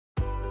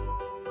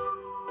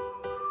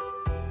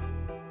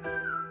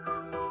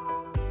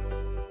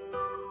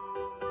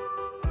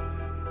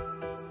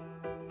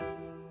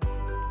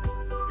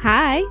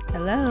Hi.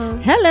 Hello.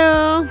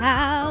 Hello.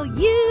 How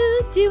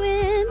you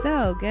doing?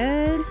 So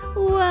good.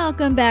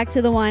 Welcome back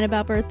to the Wine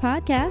About Birth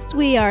podcast.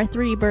 We are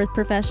three birth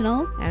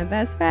professionals, And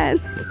best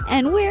friends.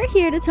 and we're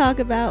here to talk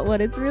about what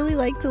it's really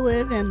like to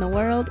live in the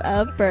world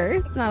of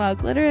birth. It's not all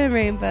glitter and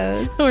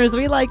rainbows. Or as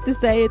we like to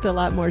say, it's a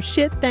lot more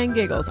shit than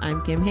giggles.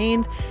 I'm Kim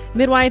Haynes,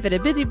 midwife at a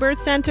busy birth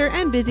center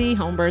and busy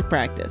home birth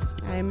practice.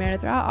 I'm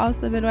Meredith Rao,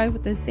 also a midwife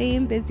with the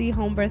same busy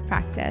home birth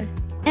practice.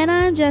 And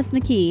I'm Jess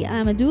McKee.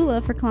 I'm a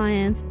doula for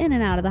clients in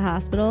and out of the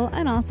hospital,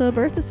 and also a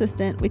birth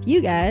assistant with you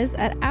guys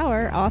at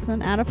our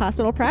awesome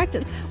out-of-hospital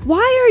practice.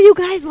 Why are you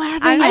guys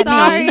laughing I'm at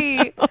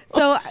me? sorry.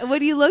 So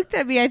when you looked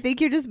at me, I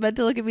think you're just meant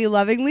to look at me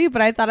lovingly,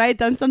 but I thought I had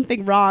done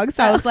something wrong.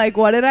 So I was like,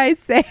 what did I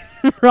say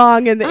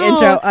wrong in the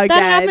intro again?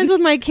 That happens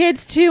with my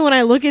kids too. When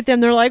I look at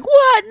them, they're like,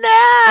 what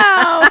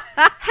now?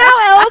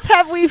 How else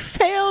have we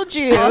failed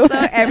you? Also,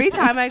 every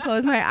time I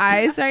close my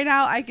eyes right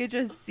now, I could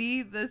just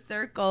see the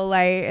circle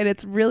light, and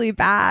it's really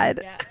bad.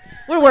 Yeah.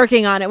 We're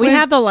working on it. We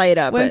have the light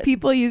up. When but-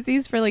 people use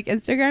these for like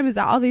Instagram, is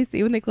that all they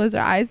see when they close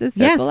their eyes? Is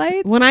Yes. circle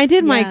lights? When I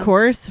did my Yeah.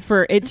 course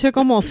it took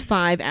almost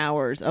 5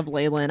 hours of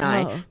Layla and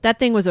I. Oh. That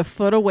thing was a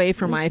foot away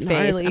from my That's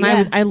face, gnarly. and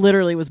Yeah. I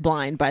literally was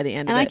blind by the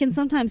end And of I it. can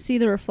sometimes see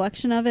the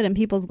reflection of it in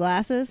people's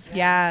glasses.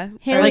 Yeah.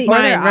 Haley- Or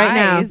Like their mine right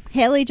now. eyes.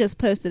 Haley just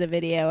posted a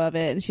video of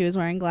it, and she was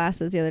wearing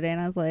glasses the other day,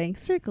 and I was like,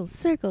 circles,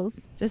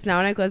 circles. Just now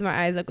when I closed my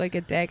eyes, I looked like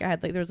a dick. I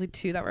had like, there was like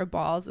 2 that were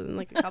balls and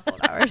like a couple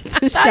that were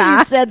Thought you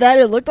shaft. said that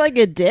it looked like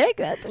a dick.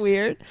 That's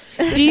weird.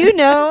 Do you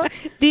know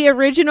the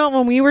original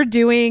when we were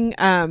doing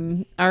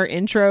our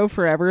intro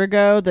forever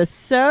ago? The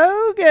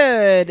so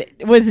good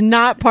was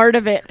not part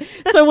of it.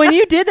 So when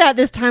you did that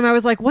this time, I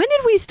was like, when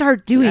did we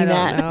start doing I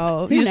that? don't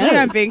know. Who Usually I'm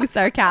knows? being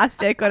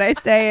sarcastic when I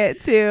say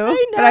it too.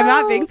 I But I'm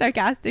not know. being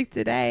sarcastic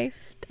today.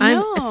 I'm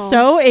No.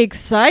 so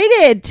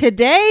excited.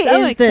 Today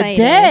So is excited. the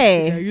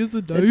day.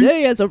 The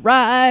day has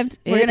arrived.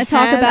 We're It going to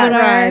talk has about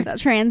arrived. our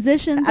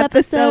transitions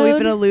Episode we've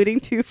been episode. alluding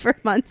to for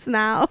months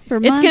now. For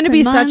It's months going to and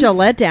be such a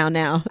months. letdown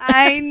now.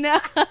 I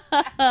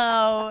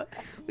know.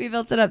 We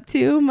built it up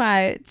too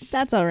much.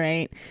 That's all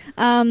right.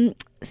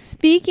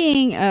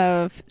 Speaking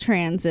of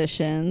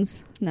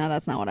transitions, no,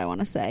 that's not what I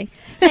want to say.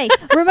 Hey,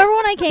 remember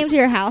when I came to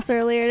your house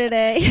earlier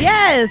today?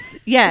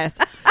 Yes.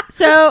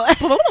 So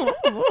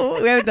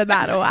we haven't done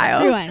that in a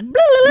while. Rewind.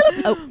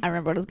 Oh, I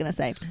remember what I was going to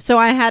say.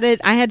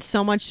 I had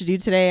so much to do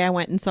today. I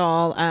went and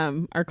saw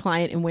our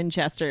client in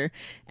Winchester,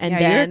 and Yeah,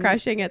 then you were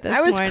crushing it this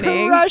I was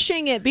morning.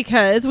 crushing it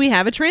because we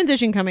have a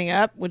transition coming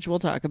up, which we'll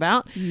talk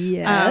about.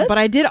 Yes. But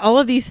I did all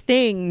of these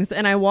things,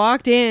 and I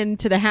walked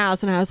into the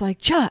house, and I was like,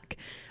 Chuck,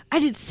 I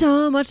did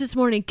so much this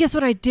morning. Guess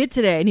what I did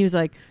today? And he was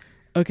like,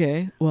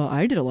 okay, well,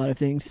 I did a lot of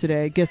things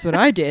today. Guess what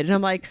I did? And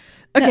I'm like,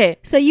 okay. No,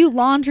 so you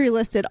laundry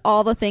listed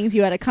all the things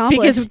you had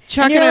accomplished. Because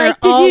Chuck and you're and I like, are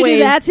did you do always-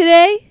 that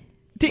today?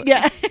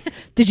 Yeah.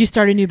 Did you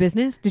start a new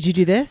business? Did you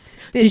do this?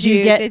 Did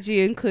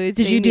you include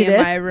Did you seeing do me in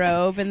this? my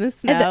robe in the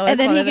snow? And as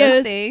then one he of those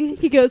goes, things?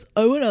 he goes,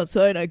 I went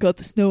outside and I got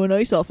the snow and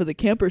ice off of the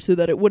camper so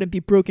that it wouldn't be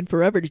broken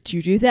forever. Did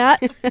you do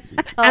that?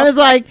 I was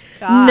like,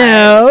 God.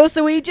 no.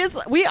 So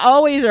we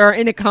always are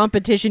in a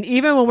competition,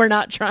 even when we're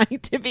not trying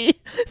to be.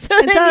 So,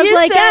 And so then I was you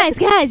like, said-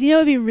 guys, you know,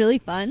 it'd be really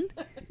fun.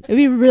 It'd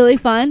be really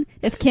fun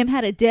if Kim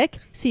had a dick,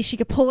 so she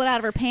could pull it out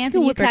of her pants,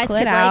 and you Whip her guys clit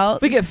could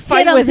out. we could hit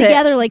fight them with it.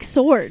 together like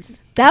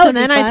swords. That So would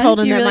be then I fun. told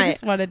him You that really my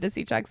just wanted to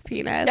see Chuck's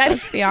penis. Yeah.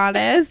 Let's be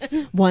honest.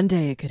 one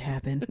day it could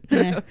happen.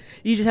 Yeah.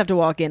 You just have to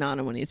walk in on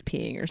him when he's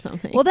peeing or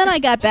something. Well, then I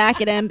got back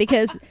at him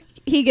because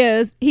he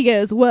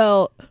goes,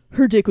 well,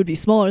 her dick would be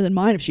smaller than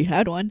mine if she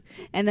had one.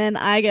 And then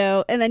I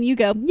go, and then you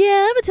go,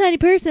 yeah, I'm a tiny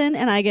person.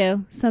 And I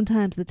go,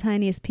 sometimes the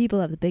tiniest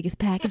people have the biggest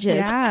packages.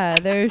 Yeah,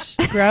 they're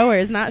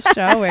growers, not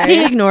showers.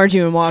 he ignored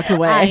you and walked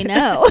away. I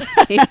know.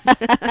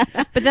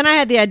 But then I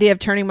had the idea of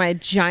turning my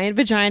giant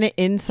vagina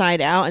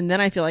inside out, and then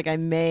I feel like I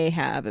may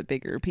have a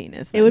bigger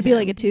penis. It than would be him.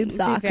 like a tube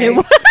sock. Very-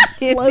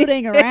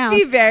 floating around.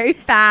 It'd be very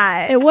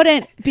fat. It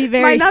wouldn't be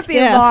very Might not be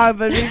stiff. long,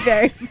 but it'd be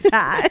very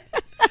fat.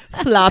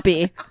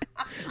 floppy,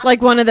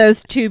 like one of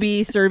those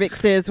tubey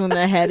cervixes when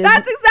the head is. That's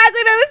exactly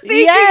what I was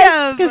thinking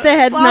Yes, of. 'cause the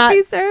head's Floppy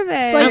not- cervix.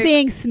 It's like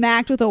being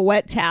smacked with a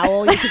wet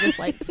towel. You could just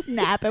like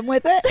snap him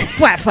with it.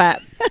 flap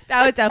flap.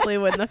 That would definitely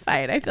win the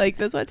fight. I feel like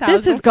this is what towels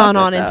This has will gone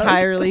fuck on with those.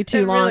 entirely too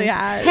It long. really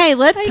has. Hey,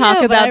 let's I talk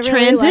know, but about I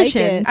really like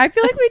transitions. it. I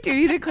feel like we do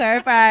need to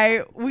clarify.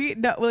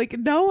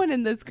 No one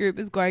in this group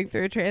is going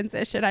through a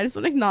transition. I just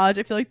want to acknowledge.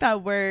 I feel like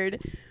that word,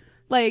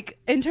 like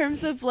in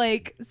terms of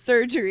like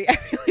surgery, I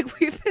feel like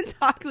we've been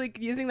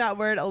using that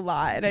word a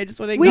lot, and I just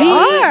want to. We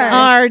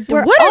are.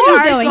 We're What all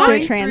are going going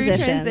through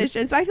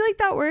transitions. So I feel like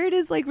that word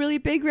is like really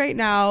big right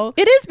now.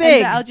 It is big.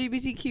 In the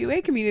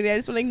LGBTQA community. I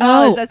just want to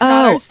acknowledge that's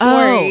not our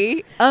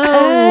story.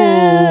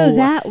 Oh,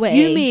 that way.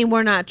 You mean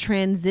we're not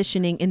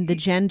transitioning in the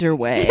gender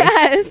way?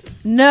 Yes.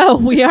 No,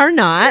 we are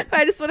not.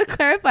 I just want to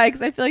clarify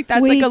because I feel like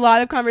that's We like a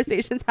lot of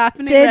conversations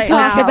happening did right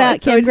talk now. about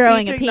And so Kim I just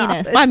growing need a to penis.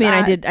 acknowledge Well, I mean,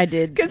 that. I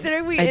did.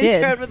 Considering we I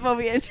did. introed with what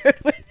we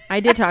introed with. I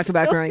did talk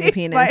about growing a Might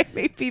penis.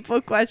 make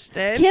people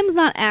question. Kim's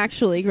not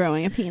actually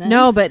growing a penis.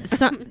 No, but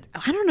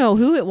I don't know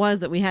who it was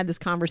that we had this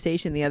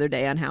conversation the other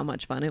day on how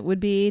much fun it would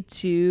be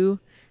to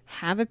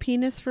have a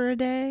penis for a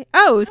day?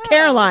 Oh, it was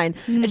Caroline.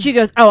 And she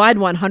goes, oh, I'd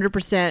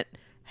 100%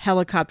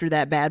 helicopter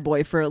that bad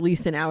boy for at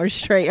least an hour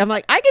straight. I'm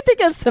like, I could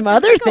think of some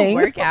other things.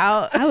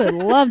 Workout. I would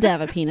love to have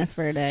a penis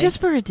for a day.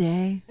 Just for a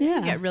day. yeah.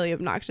 Get really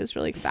obnoxious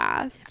really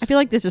fast. I feel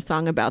like there's a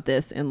song about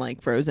this in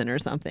like Frozen or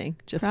something.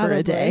 Just for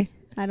a day.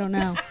 I don't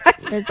know.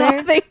 Is I there?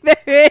 don't think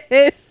there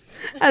is.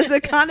 As a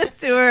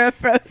connoisseur of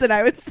Frozen,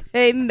 I would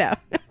say no.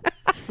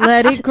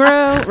 Let it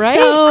grow, right?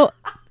 So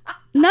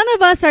none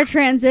of us are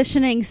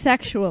transitioning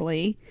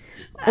sexually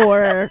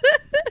or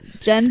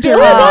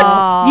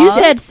You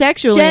said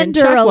sexually and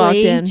Chuck walked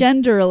in.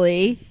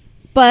 genderly,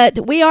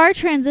 but we are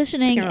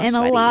transitioning Getting all in a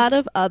sweaty. lot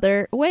of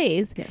other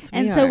ways. Yes,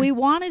 and so we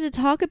wanted to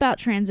talk about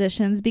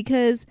transitions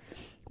because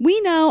we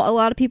know a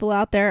lot of people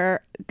out there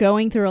are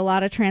going through a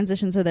lot of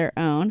transitions of their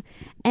own.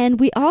 And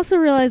we also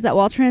realize that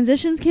while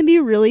transitions can be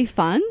really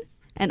fun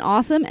and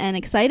awesome and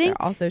exciting,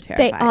 They're also they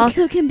terrifying.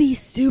 also can be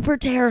super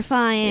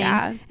terrifying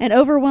Yeah. and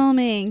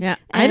overwhelming. Yeah.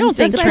 I and don't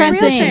think That's why real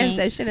depressing.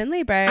 transition in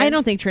labor. I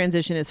don't think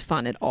transition is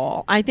fun at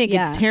all. I think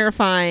Yeah. it's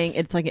terrifying.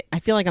 It's like I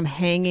feel like I'm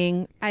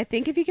hanging I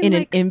think if you can in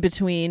like, an in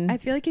between. I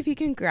feel like if you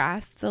can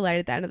grasp the light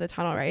at the end of the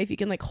tunnel, right? If you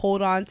can like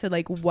hold on to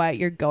like what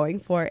you're going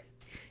for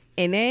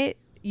in it,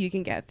 you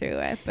can get through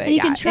it. But And you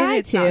can and try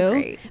it's not to,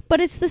 great.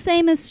 but it's the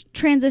same as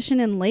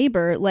transition in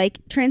labor. Like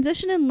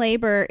transition in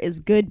labor is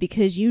good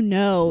because you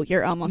know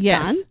you're almost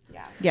done.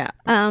 Yeah.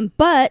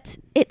 But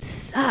it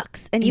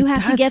sucks, and you It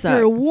have to does get suck.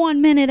 through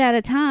 1 minute at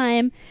a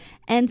time.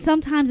 And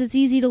sometimes it's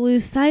easy to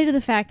lose sight of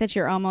the fact that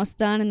you're almost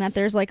done and that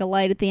there's like a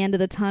light at the end of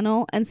the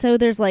tunnel. And so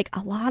there's like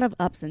a lot of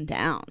ups and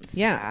downs.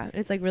 Yeah,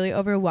 it's like really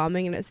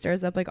overwhelming, and it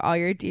stirs up like all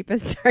your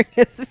deepest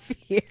darkest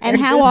fears. And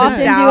how and often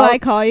do doubts. I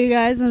call you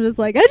guys? I'm just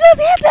like, I just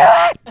can't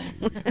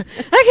do it.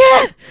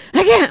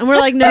 I can't. And we're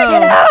like,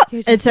 no,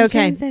 You're just it's in okay.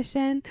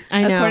 Transition.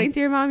 I know. According to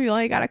your mom, you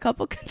only got a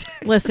couple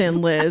contractions.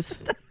 Listen, Liz,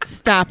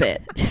 stop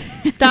it.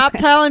 Stop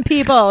telling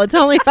people it's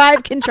only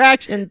 5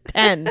 contractions,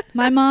 10.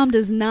 My mom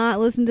does not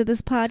listen to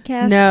this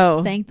podcast.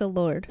 No. Thank the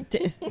Lord.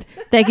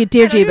 Thank you,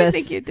 dear I don't even Jeebus.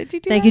 think you- did you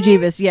do Thank you, that?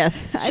 Jeebus.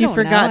 Yes, I she don't know.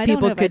 forgot I don't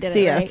people know if I could did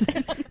see it us.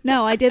 right.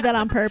 No, I did that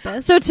on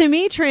purpose. So to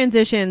me,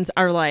 transitions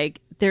are like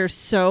they're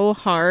so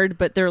hard,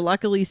 but they're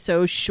luckily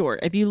so short.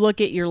 If you look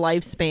at your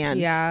lifespan,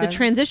 Yeah. the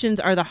transitions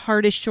are the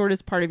hardest,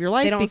 shortest part of your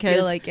life They don't because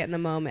feel like it in the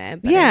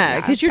moment. But yeah,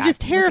 because you're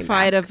just looking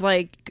terrified back. of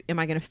like, am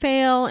I going to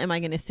fail? Am I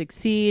going to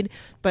succeed?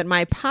 But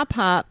my pop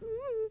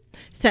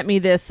sent me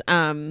this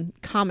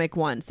comic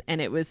once, and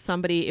it was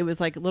somebody. It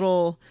was like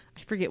little.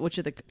 I forget which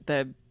of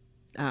the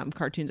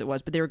cartoons it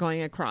was, but they were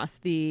going across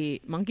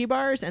the monkey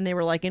bars, and they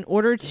were like, in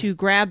order to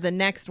grab the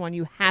next one,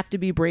 you have to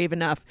be brave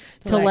enough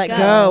to let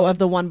go of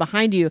the one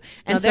behind you.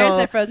 And Oh, so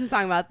there's the Frozen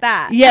song about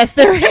that. yes,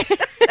 there is.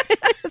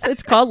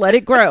 It's called "Let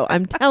It Grow."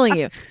 I'm telling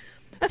you.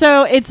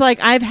 So it's like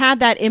I've had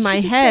that in my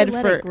She just head said,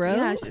 "Let for it grow."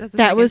 Yeah, that's the that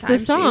second was time the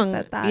she song.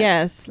 said that.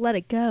 Yes, Let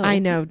it go. I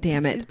know.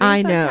 Damn it, She's being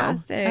I know.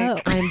 sarcastic. Oh.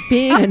 I'm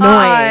being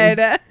annoying.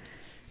 God.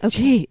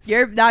 Jeez.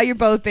 You're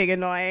both being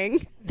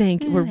annoying.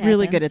 Thank you. It We're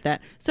really good happens. at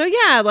that. So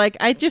yeah, like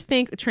I just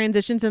think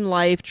transitions in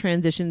life,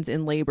 transitions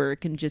in labor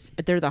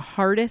they're the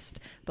hardest,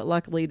 but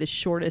luckily the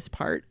shortest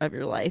part of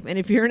your life. And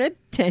if you're in a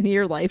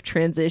 10-year life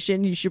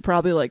transition, you should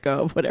probably let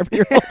go of whatever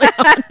you're holding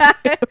on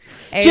to.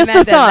 Just a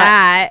Amen to thought.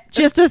 that.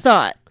 Just a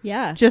thought.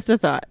 Yeah. Just a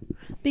thought.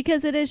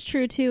 Because it is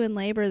true too in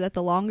labor that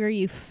the longer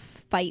you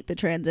fight the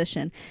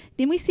transition,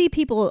 then we see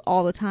people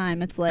all the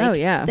time. It's like, Oh,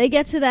 yeah. they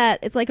get to that.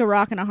 It's like a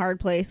rock and a hard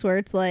place where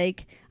it's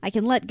like I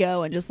can let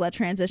go and just let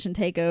transition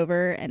take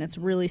over, and it's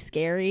really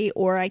scary,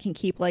 or I can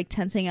keep like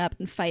tensing up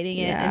and fighting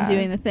it Yeah. and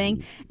doing the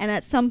thing. And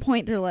at some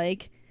point, they're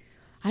like,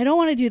 I don't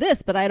want to do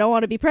this, but I don't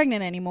want to be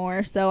pregnant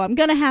anymore, so I'm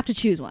gonna have to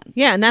choose one.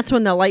 Yeah, and that's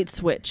when the light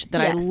switch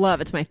that I Yes.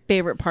 love. It's my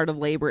favorite part of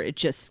labor. It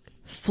just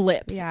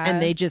flips Yeah.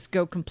 and they just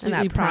go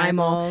completely that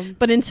primal. primal.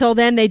 But until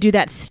then they do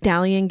that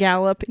stallion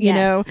gallop, you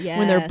Yes, know,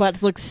 when their yes.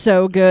 butts look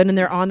so good and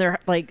they're on their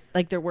like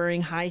they're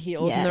wearing high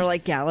heels and they're like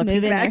Yes, galloping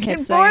moving back their and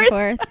hips forth. back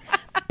and forth.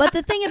 But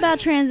the thing about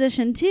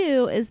transition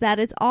too is that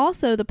it's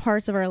also the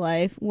parts of our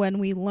life when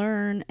we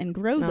learn and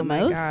grow the Oh my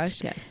most.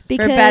 gosh. Yes.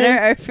 Because, For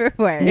better or for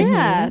worse.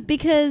 yeah,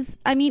 because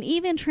I mean,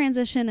 even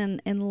transition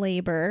in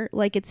labor,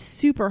 like it's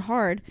super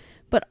hard.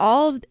 But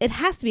it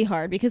has to be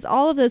hard because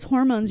all of those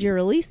hormones you're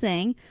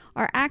releasing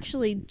are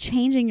actually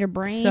changing your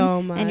brain So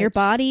and your much.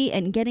 body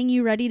and getting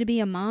you ready to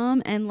be a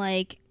mom. And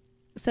like,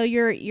 so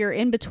you're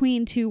in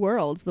between two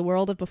worlds, the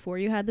world of before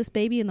you had this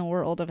baby and the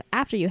world of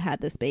after you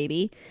had this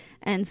baby.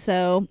 And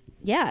so,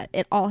 yeah,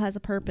 it all has a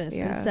purpose.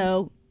 Yeah. And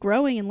so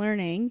growing and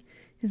learning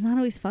is not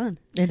always fun.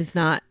 It is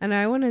not. And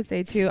I want to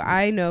say too,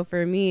 I know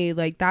for me,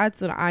 like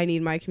that's when I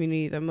need my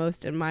community the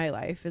most in my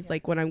life is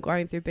like when I'm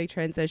going through big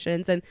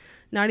transitions, and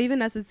not even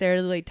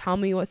necessarily like tell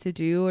me what to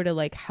do or to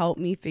like help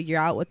me figure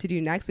out what to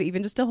do next, but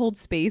even just to hold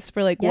space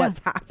for like Yeah. what's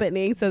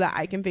happening so that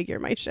I can figure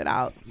my shit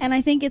out. And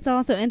I think it's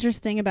also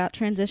interesting about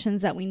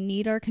transitions that we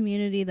need our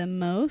community the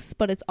most,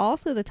 but it's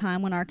also the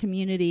time when our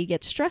community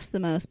gets stressed the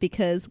most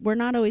because we're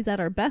not always at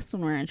our best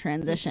when we're in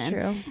transition.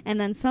 true. And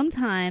then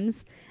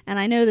sometimes, and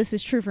I know this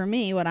is true for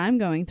me, me what I'm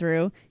going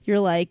through, you're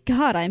like,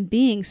 God, I'm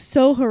being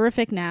so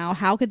horrific now.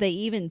 How could they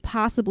even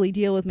possibly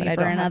deal with me But I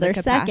for don't have another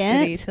the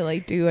capacity second? to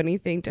like do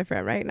anything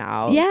different right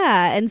now.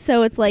 Yeah, and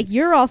so it's like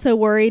you're also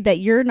worried that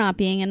you're not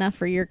being enough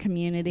for your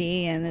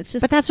community, and it's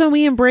just But that's when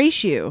we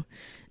embrace you,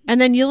 and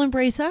then you'll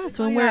embrace us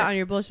when when we're we're. on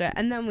your bullshit,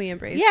 and then we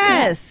embrace.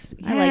 Yes,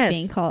 I like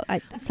being called.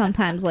 I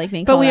sometimes like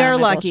being But called. we out are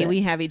on my lucky. bullshit.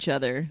 We have each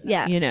other.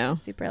 Yeah. You know.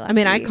 Super lucky. I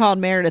mean, I called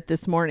Meredith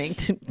this morning.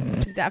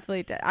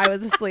 Definitely did. I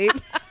was asleep.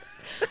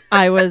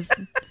 I was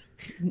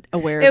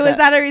aware of It was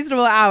that. at a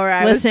reasonable hour.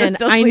 I was Listen, just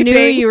still I sleeping. knew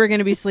you were going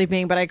to be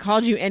sleeping, but I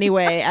called you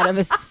anyway out of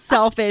a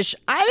selfish,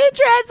 I'm in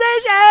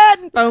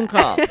transition phone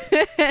call.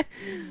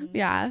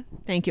 Yeah,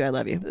 Thank you. I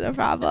love you. no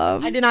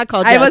problem. I did not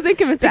call I Jess wasn't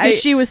convinced. because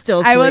she was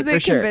still asleep I wasn't for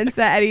sure. convinced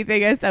that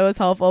anything I said was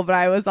helpful, but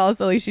I was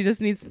also like, she just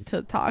needs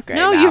to talk right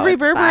No, now. you It's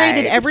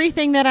reverberated fine.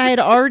 everything that I had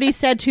already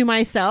said to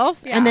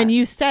myself, and then Yeah.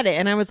 you said it,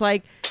 and I was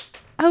like,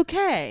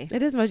 okay.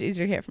 It is much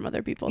easier to hear from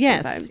other people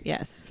Yes, sometimes.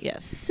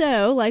 yes.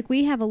 So, like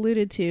we have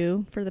alluded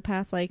to for the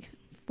past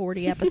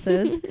 40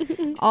 episodes,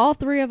 all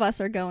three of us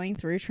are going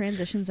through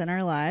transitions in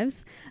our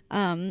lives.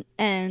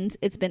 And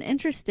it's been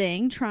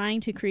interesting trying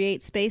to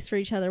create space for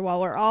each other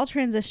while we're all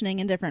transitioning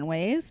in different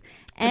ways.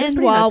 It is And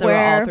pretty while nuts that we're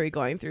all we're three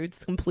going through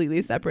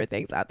completely separate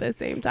things at the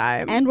same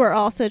time. and we're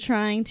also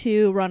trying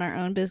to run our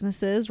own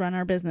businesses, run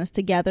our business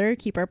together,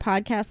 keep our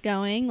podcast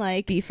going,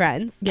 like be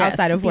friends Yes.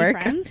 outside of be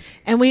work. friends.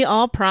 And we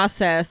all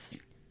process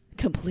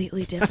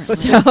Completely differently.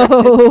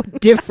 so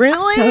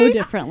differently. So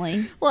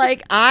differently.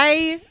 Like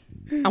I'm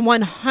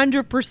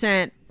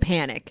 100%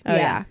 panic. Oh Yeah.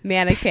 yeah,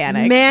 manic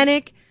panic.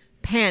 Manic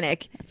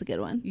panic. That's a good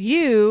one.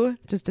 You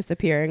Just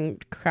disappear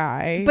and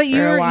cry. but for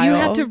you a while.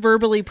 have to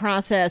verbally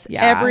process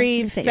Yeah.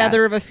 every Yes.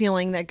 feather of a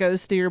feeling that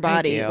goes through your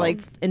body, do. like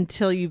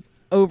until you've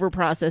over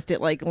processed it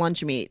like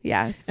lunch meat.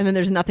 Yes. And then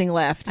there's nothing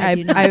left. I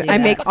do not do I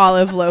that. make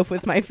olive loaf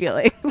with my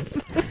feelings.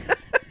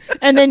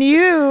 And then I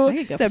you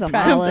could go for some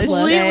Suppress olive the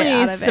loaf. shit completely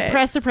out of it.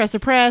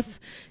 suppress,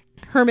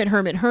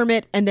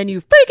 hermit, and then you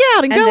freak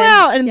out and And go then-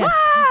 out and Yes.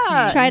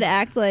 ah! Try to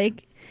act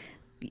like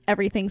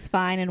everything's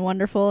fine and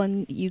wonderful,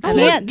 and you Oh,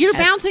 can't. look, you're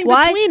bouncing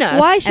why, between us.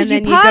 Why should And you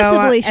then go on-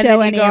 possibly and show then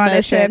you any go on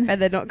a trip emotion?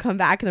 and then don't come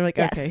back and they're like,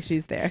 Yes. okay,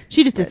 she's there.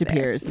 She just They're there.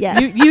 disappears.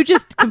 Yes. You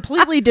just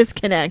completely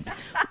disconnect.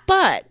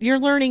 But you're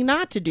learning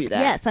not to do that.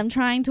 Yes, I'm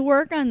trying to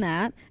work on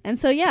that. And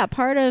so yeah,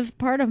 part of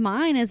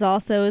mine is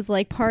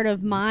like part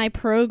of my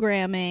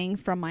programming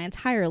from my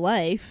entire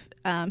life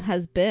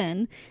has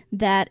been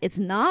that it's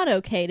not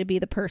okay to be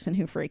the person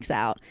who freaks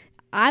out.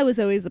 I was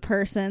always the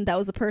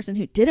person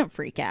who didn't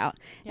freak out.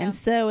 Yeah. And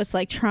so it's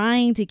like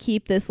trying to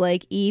keep this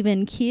like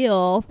even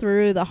keel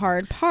through the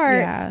hard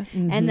parts.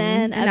 Yeah. And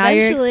then And now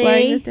you're eventually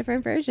exploring this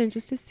different version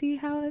just to see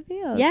how it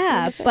feels.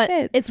 yeah, and if it but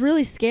fits. it's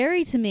really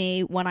scary to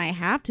me when I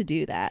have to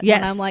do that.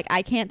 Yes. When I'm like,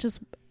 I can't just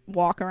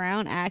walk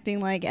around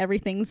acting like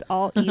everything's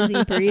all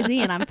easy breezy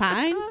and I'm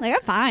fine. Like,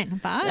 I'm fine.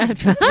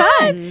 It's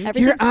fine. Your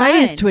Everything's eye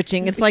is fine.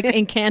 twitching. It's like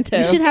Encanto.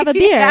 You should have a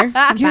beer.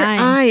 I'm Your fine.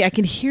 eye, I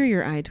can hear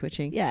your eye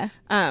twitching. Yeah.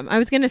 I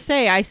was gonna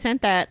say I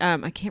sent that.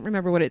 I can't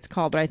remember what it's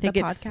called, but I think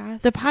The it's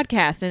podcast? the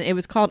podcast, and it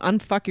was called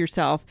 "Unfuck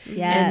Yourself."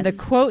 Yes. And the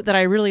quote that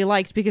I really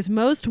liked, because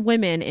most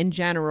women in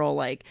general,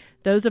 like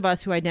those of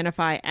us who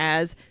identify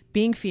as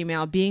being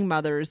female, being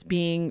mothers,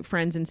 being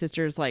friends and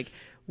sisters, like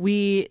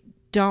we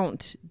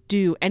don't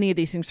do any of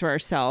these things for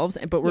ourselves,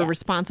 but we're Yeah.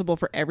 responsible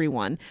for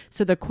everyone.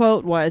 So the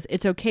quote was,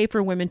 "It's okay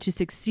for women to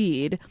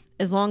succeed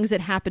as long as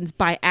it happens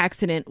by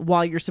accident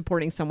while you're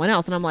supporting someone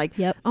else." And I'm like,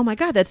 Yep. oh my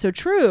God, that's so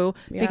true.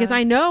 Because Yeah.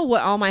 I know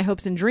what all my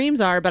hopes and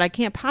dreams are, but I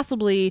can't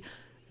possibly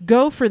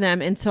go for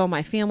them until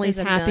my family's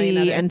There's a million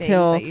happy, other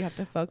until things that you have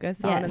to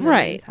focus on Yes. at the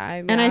right. same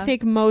time. And I yeah.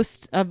 think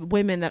most of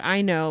women that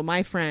I know,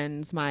 my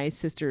friends, my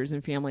sisters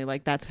and family,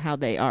 like that's how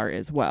they are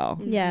as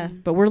well. Yeah.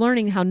 But we're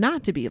learning how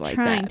not to be like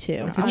Trying that. to.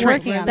 It's I'm a tra-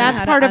 working on That's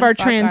that. part How of to our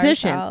unfuck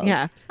transition. ourselves.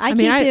 Yeah. I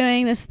mean, keep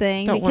doing this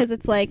thing don't because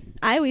it's like,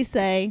 I always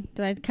say,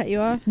 did I cut you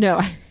off? No,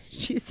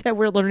 she said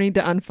we're learning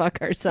to unfuck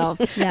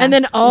ourselves. Yeah. And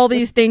then all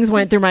these things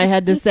went through my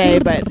head to say,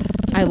 but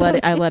I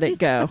let it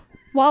go.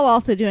 While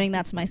also doing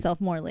that to myself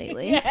more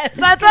lately. Yes,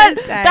 that's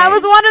it. That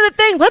was one of the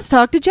things. Let's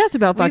talk to Jess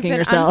about We've fucking been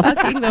herself.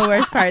 unfucking the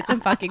worst parts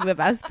and fucking the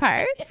best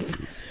parts.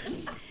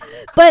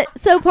 But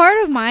so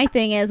part of my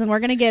thing is, and we're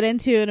gonna get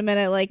into in a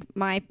minute, like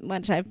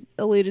which I've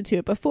alluded to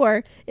it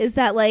before, is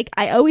that like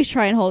I always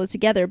try and hold it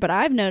together, but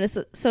I've noticed.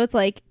 So it's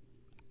like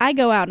I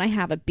go out and I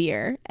have a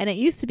beer, and it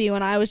used to be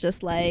when I was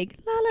just like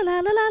la la la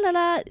la la la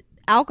la.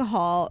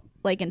 Alcohol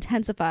like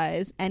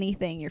intensifies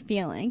anything you're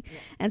feeling,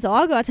 and so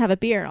I'll go out to have a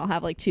beer, and I'll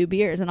have like 2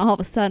 beers, and all of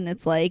a sudden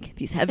it's like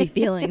these heavy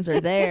feelings are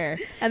there,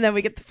 And then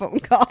we get the phone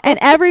call. and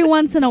every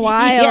once in a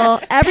while,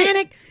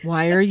 Panic.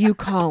 Why are you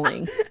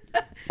calling?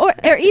 or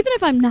even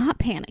if I'm not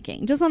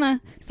panicking, just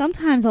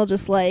sometimes I'll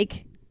just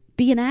like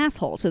be an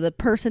asshole to the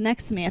person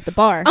next to me at the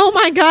bar. Oh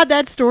my God,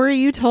 that story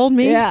you told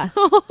me. Yeah.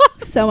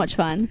 So much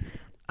fun.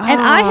 And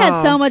I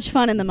had so much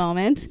fun in the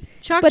moment.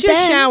 Chuck but just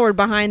then- showered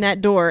behind that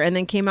door and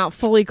then came out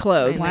fully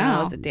clothed. Wow. Wow.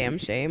 That was a damn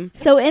shame.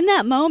 So in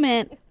that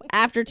moment,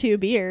 after 2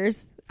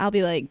 beers, I'll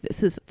be like,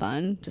 this is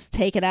fun. Just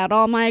taking out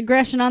all my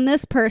aggression on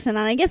this person.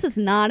 And I guess it's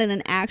not in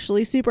an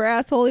actually super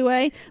assholey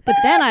way. But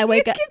then I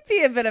wake up. You can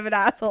be a bit of an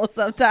asshole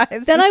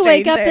sometimes. Then to I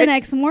wake up the strangers.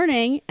 next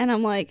morning and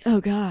I'm like, oh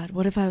God,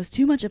 what if I was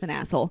too much of an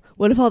asshole?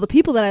 What if all the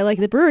people that I like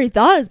at the brewery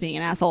thought I was being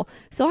an asshole?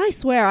 So I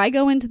swear I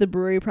go into the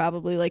brewery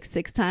probably like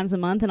 6 times a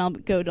month and I'll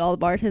go to all the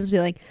bartenders and be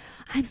like,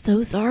 I'm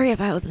so sorry if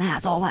I was an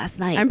asshole last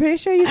night. I'm pretty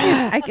sure you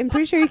can. I'm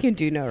pretty sure you can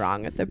do no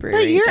wrong at the brewery.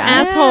 But your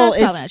Jess. asshole that's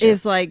probably not true.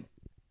 is like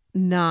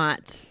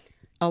not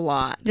a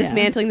lot.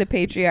 Dismantling the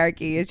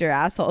patriarchy is your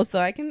asshole. So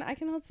I can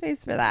hold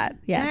space for that.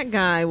 Yes. That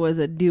guy was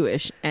a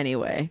douche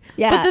anyway.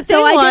 Yeah. But the So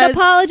thing I did was-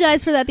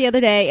 apologize for that the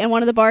other day, and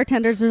one of the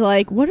bartenders was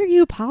like, "What are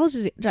you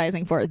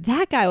apologizing for?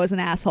 That guy was an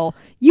asshole.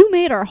 You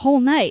made our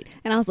whole night."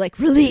 And I was like,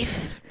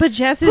 "Relief." But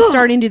Jess is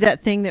starting to do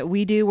that thing that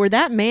we do where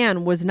that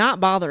man was not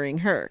bothering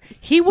her.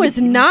 He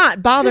was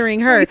not bothering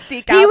her. We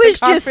seek He out was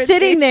the just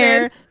sitting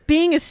there confrontation.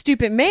 being a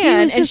stupid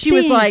man. was And just she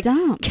was being like,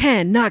 dumb.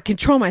 cannot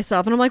control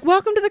myself. And I'm like,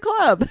 welcome to the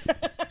club.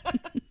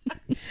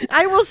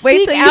 I will Wait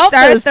seek till you out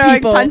start those throwing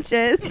people.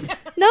 punches.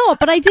 No,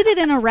 but I did it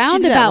in a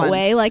roundabout once.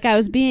 way, like I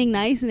was being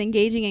nice and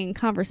engaging in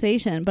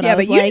conversation. But Yeah, I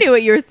was but you like, knew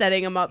what you were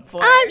setting him up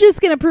for. I'm just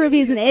gonna prove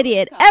he's an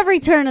idiot every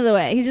turn of the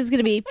way. He's just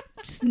gonna be,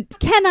 he's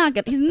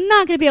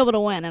not gonna be able to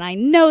win, and I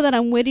know that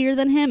I'm wittier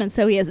than him, and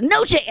so he has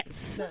no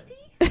chance.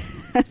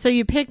 So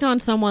you picked on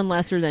someone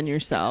lesser than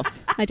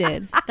yourself. I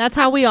did. That's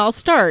how we all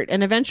start.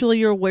 And eventually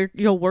you'll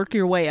work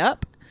your way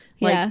up.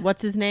 Like, Yeah.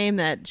 what's his name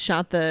that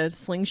shot the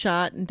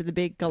slingshot into the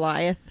big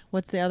Goliath?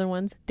 What's the other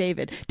ones?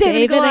 David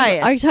David,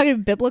 Goliath. are you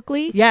talking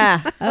biblically?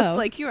 Yeah. I was Oh.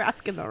 like, you were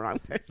asking the wrong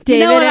person. David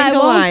You know what and I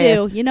Goliath.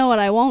 won't do? You know what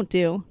I won't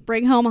do?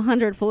 Bring home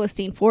 100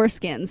 Philistine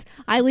foreskins.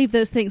 I leave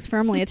those things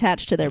firmly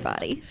attached to their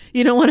body.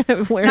 You don't want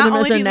to wear Not them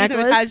only as do a you leave them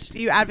necklace. attached,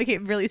 you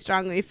advocate really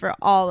strongly for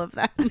all of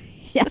them.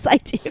 Yes, I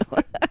do.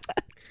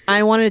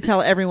 I wanted to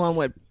tell everyone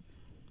what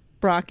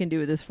Brock can do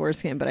with his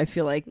foreskin, but I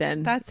feel like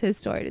then That's his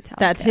story to tell.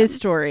 that's Kim. his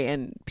story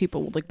and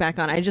people will look back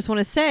on it. I just want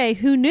to say,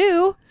 who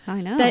knew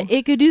I know. that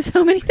it could do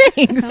so many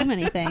things? So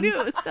many I things. knew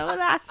it was so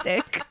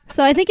elastic.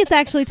 So I think it's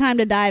actually time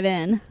to dive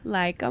in.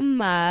 Like a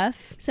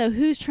muff. So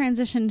whose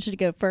transition should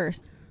go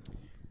first?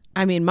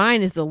 I mean,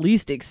 mine is the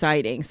least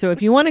exciting. So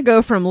if you want to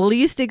go from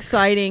least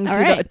exciting All to,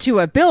 right. to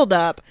a build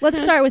up,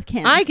 Let's start with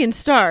Kim. I can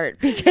start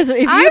because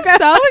if you I'm go,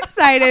 so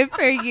excited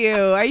for you.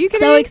 Are you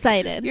kidding? So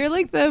excited. You're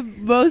like the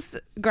most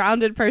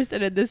grounded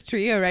person in this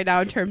trio right now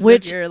in terms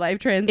Which of your life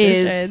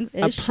transitions.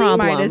 a Is she?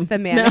 problem. Minus the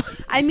manic. No.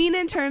 I mean,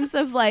 in terms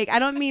of like, I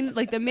don't mean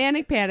like the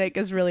manic panic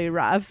is really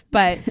rough,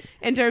 but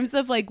in terms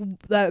of like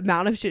the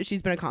amount of shit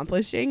she's been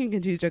accomplishing and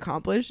continues to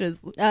accomplish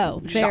is Oh,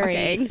 very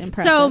Shocking.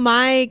 impressive. So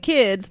my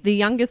kids, the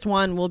youngest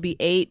one will be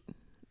 8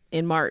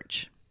 in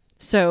March.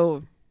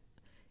 So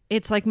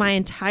it's like my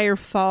entire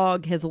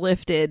fog has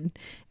lifted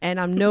and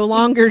I'm no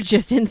longer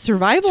just in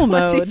survival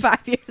mode. 25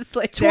 years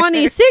later.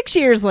 26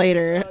 years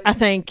later, I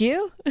thank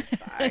you.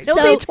 He'll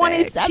So be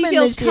 27 she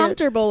feels this year.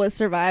 comfortable with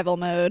survival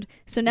mode.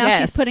 So now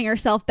Yes. she's putting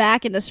herself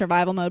back into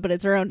survival mode, but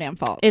it's her own damn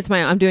fault.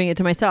 I'm doing it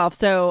to myself.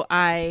 So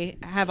I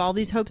have all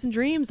these hopes and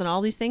dreams and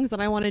all these things that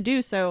I want to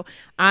do. So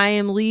I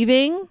am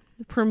leaving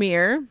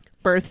Premier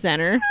Birth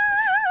Center.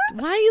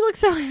 Why do you look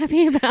so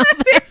happy about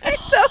this?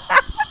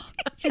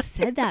 She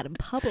said that in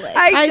public.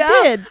 I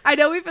know. did. I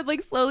know we've been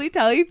like slowly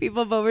telling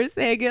people, but we're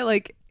saying it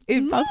like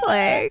in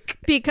public.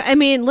 Because I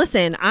mean,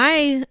 listen,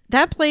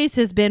 that place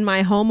has been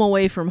my home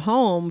away from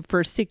home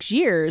for 6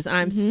 years. And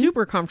I'm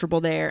super comfortable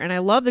there, and I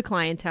love the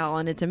clientele,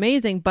 and it's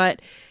amazing.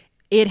 But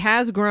it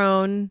has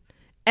grown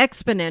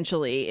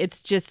exponentially.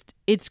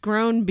 It's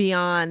grown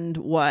beyond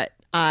what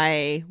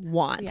I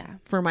want Yeah.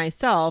 for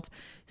myself.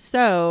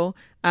 So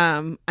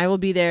I will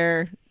be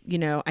there.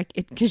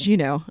 Because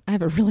I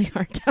have a really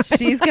hard time.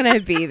 She's gonna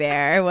be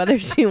there whether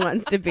she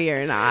wants to be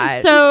or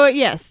not. So,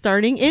 yes,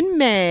 starting in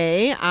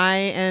May, I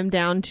am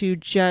down to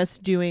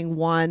just doing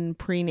one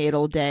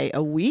prenatal day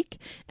a week.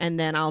 And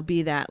then I'll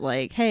be that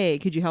like, hey,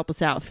 could you help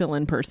us out, fill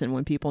in person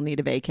when people need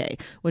a vacay,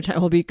 which I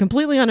will be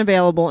completely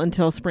unavailable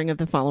until spring of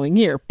the following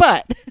year.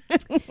 But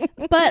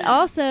But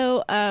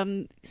also,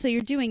 so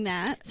you're doing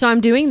that. so I'm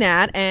doing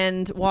that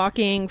and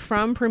walking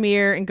from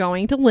Premier and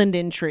going to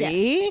Linden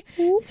Tree.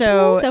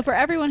 So, So for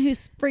everyone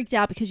who's freaked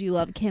out because you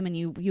love Kim and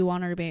you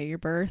want her to be at your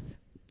birth,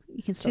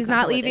 you can still she's come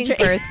not to Linden leaving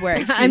Tree. birth work.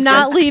 She's I'm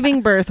not just-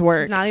 leaving birth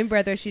work. She's not leaving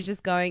birth work. She's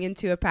just going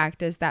into a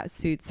practice that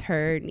suits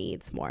her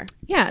needs more.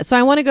 Yeah, so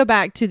I want to go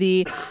back to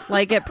the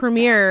like at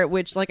Premier,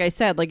 which like I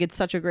said, like it's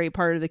such a great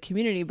part of the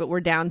community, but we're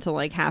down to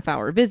like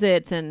half-hour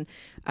visits, and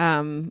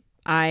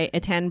I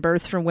attend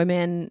births from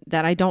women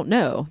that I don't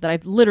know, that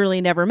I've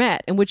literally never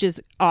met, and which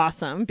is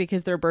awesome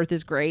because their birth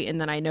is great, and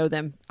then I know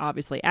them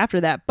obviously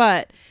after that,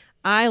 but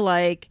I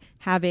like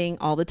having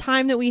all the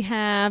time that we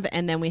have,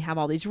 and then we have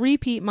all these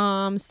repeat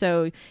moms.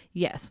 So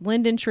yes,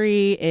 Linden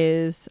Tree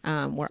is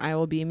where I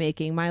will be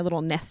making my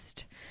little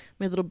nest,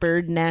 my little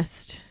bird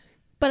nest.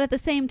 But at the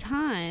same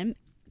time,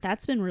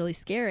 that's been really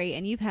scary,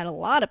 and you've had a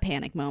lot of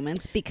panic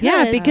moments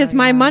because Because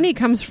my money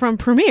comes from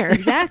Premier.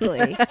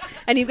 exactly.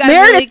 And you've got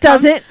Meredith really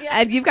doesn't.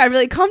 and you've got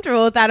really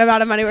comfortable with that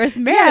amount of money, whereas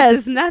Meredith Yes.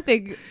 is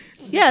nothing.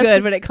 Yes.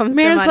 good when it comes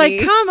Mary's to money.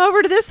 like, come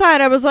over to this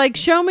side. I was like,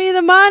 show me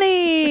the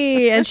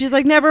money. And she's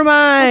like, never I was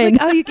mind.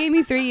 like, oh, you gave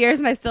me 3 years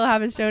and I still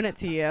haven't shown it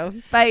to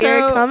you. But So-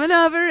 you're coming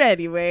over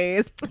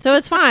anyways. So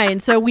it's fine.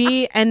 So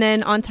and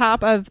then on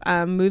top of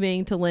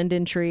moving to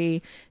Linden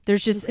Tree,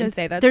 there's I just, was gonna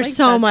say, that's there's like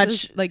so such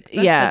much. a- like that's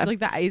yeah. such, like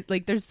the ice,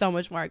 like there's so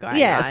much more going on.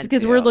 Yes,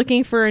 because we're too.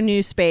 looking for a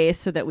new space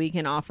so that we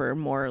can offer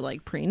more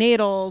like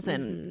prenatals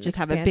and just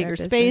have a Expand bigger our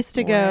space business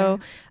to go.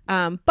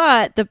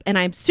 And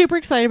I'm super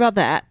excited about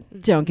that.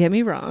 Don't get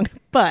me wrong,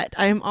 but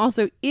I am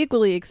also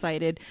equally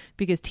excited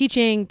because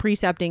teaching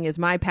precepting is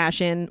my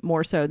passion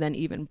more so than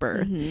even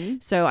birth.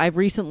 So I've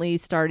recently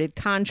started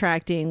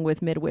contracting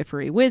with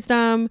Midwifery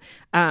Wisdom.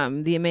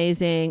 The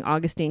amazing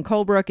Augustine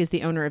Colebrook is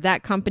the owner of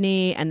that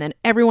company, and then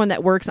everyone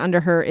that works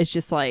under her is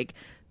just like,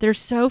 they're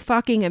so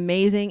fucking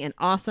amazing and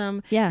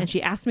awesome. Yeah. And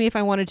she asked me if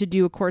I wanted to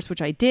do a course, which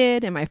I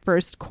did, and my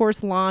first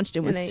course launched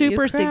and was then you super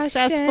crushed it. It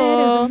successful.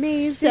 was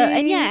amazing. So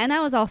and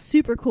that was all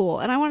super cool.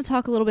 And I want to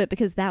talk a little bit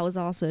because that was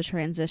also a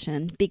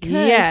transition. Because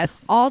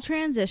Yes. all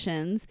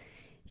transitions,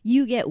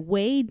 you get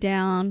weighed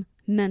down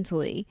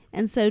mentally.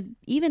 And so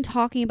even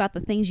talking about the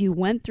things you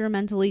went through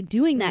mentally,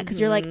 doing that because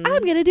you're like,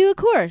 I'm going to do a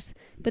course.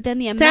 But then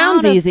the amount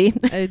Sounds of easy.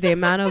 The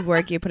amount of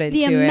work you put into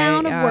the it.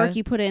 amount of yeah. work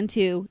you put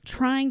into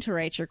trying to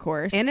write your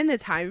course. And in the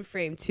time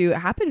frame too, it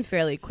happened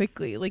fairly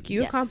quickly. Like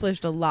you Yes.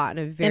 accomplished a lot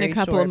in a very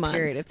couple short of months.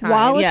 period of time.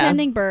 while Yeah.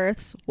 attending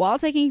births, while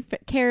taking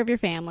care of your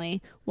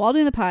family, while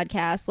doing the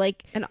podcast,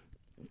 like And-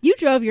 you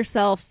drove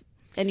yourself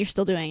and you're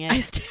still doing it.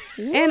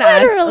 and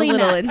us a Literally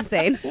little nuts.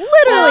 insane.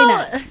 Literally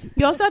nuts.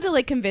 You also had to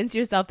like convince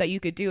yourself that you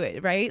could do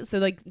it, right? So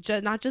like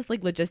not just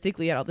like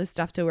logistically and all this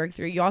stuff to work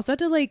through. You also had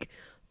to like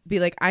be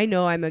like, I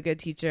know I'm a good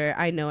teacher.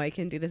 I know I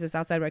can do this. It's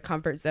outside my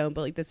comfort zone,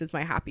 but like this is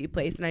my happy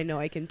place, and I know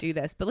I can do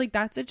this. But like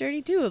that's a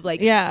journey too of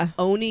like Yeah.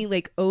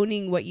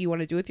 owning what you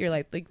want to do with your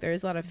life. Like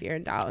there's a lot of fear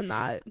and doubt in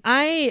that.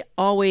 I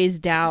always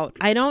doubt.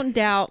 I don't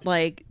doubt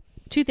like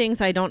two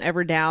things I don't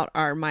ever doubt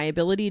are my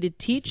ability to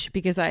teach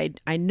because I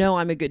know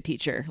I'm a good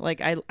teacher. Like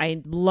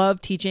I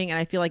love teaching and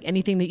I feel like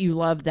anything that you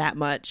love that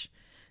much,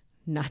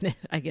 not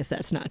I guess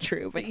that's not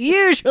true, but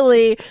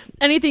usually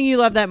anything you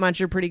love that much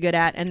you're pretty good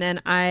at. And then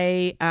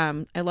I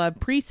love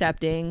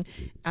precepting.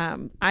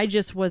 I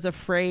just was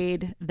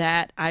afraid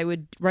that I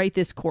would write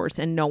this course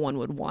and no one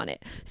would want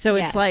it. So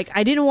Yes. it's like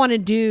I didn't want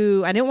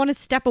to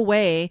step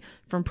away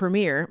from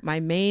Premier, my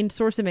main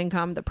source of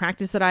income, the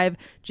practice that I've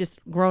just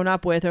grown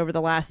up with over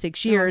the last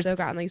 6 years. Also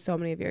gotten like so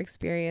many of your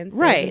experience,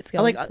 Right.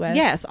 skills Like, with.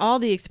 yes, all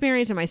the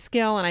experience and my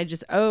skill, and I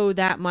just owe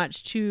that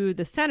much to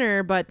the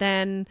center. But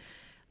then,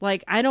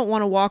 like, I don't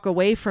want to walk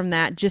away from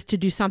that just to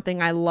do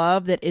something I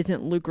love that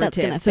isn't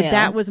lucrative. gonna So fail.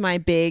 that was my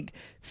big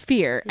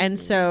fear. And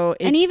so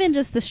And it's- even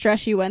just the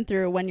stress you went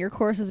through when your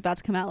course is about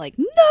to come out, like,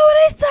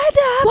 nobody signed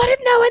up. what if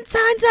no one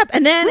signs up?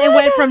 And then it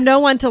went from no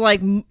one to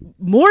like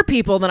more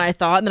people than I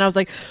thought. And then I was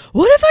like,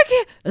 what if I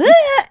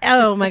can't?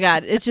 Oh my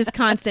God. It's just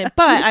constant.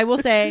 But I will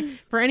say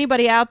for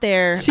anybody out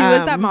there, She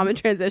was that mom in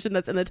transition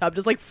that's in the tub,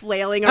 just like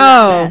flailing Oh.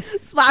 around,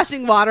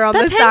 splashing water on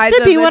That the tends sides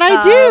to be of the what I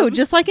tub. do,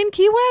 just like in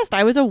Key West.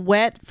 I was a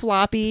wet,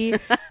 floppy,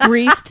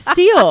 greased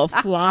seal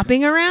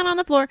flopping around on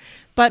the floor.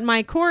 But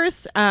my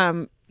course,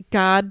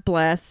 God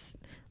bless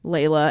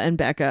Layla and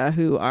Becca,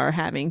 who are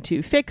having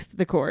to fix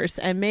the course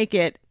and make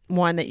it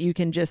one that you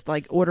can just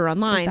like order Is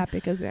online. that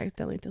because we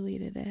accidentally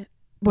deleted it?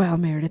 Well,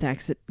 Meredith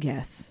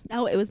yes,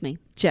 Oh, it was me.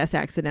 Jess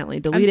accidentally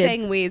I'm deleted.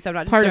 saying we, so I'm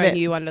not just part of throwing it.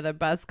 you under the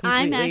bus completely.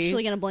 I'm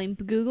actually going to blame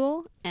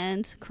Google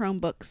and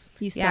Chromebooks.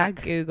 You yeah,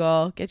 suck.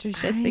 Google, get your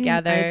shit I-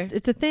 together.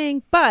 It's a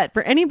thing. But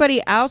for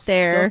anybody out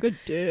there Suck a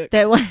dick.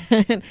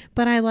 that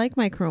but I like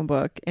my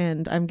Chromebook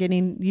and I'm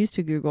getting used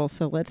to Google,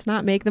 so let's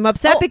not make them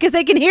upset because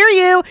they can hear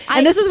you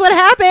and this is what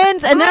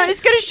happens and then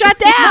it's going to shut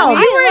down. we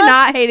were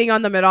not hating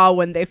on them at all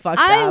when they fucked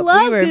I up.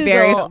 love we were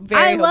Google.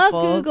 very I love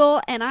hopeful.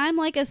 Google, and I'm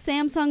like a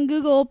Samsung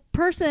Google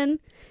person,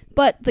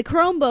 but the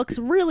Chromebooks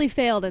really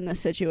failed in this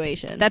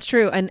situation. That's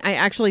true, and I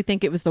actually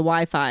think it was the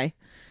Wi-Fi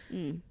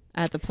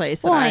at the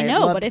place. well, that I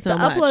know, loved but if so the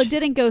much. upload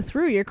didn't go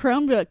through, your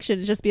Chromebook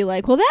should just be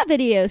like, well, that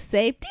video is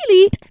safe.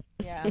 Delete.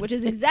 Yeah. Which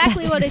is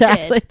exactly That's what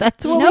exactly, it did.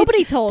 That's what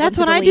Nobody told That's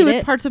him what to I do delete with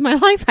it. parts of my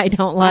life I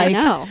don't like. I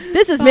know.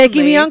 This is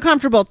making me Only-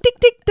 uncomfortable. Tick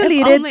tick If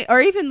deleted. only,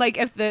 or even like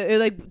if it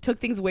like took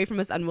things away from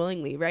us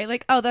unwillingly, right?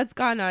 Like, oh, that's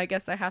gone now. I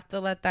guess I have to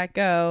let that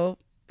go,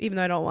 even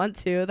though I don't want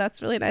to.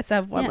 That's really nice to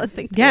have one Yeah. less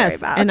thing to worry Yes,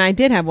 about. and I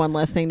did have one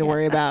less thing to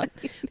worry Yes. about.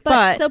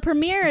 But so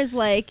Premiere is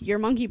like your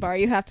monkey bar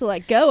you have to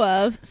let go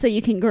of so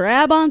you can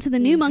grab onto the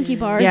new monkey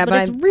bars, Yeah, but but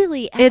it's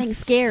really effing it's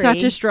scary.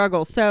 such a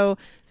struggle. So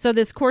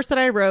this course that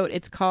I wrote,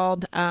 it's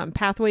called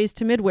Pathways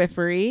to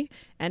Midwifery,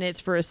 and it's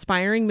for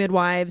aspiring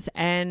midwives.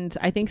 And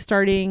I think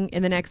starting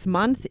in the next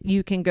month,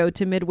 you can go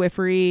to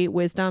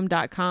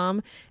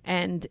midwiferywisdom.com,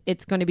 and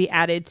it's going to be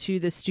added to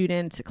the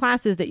student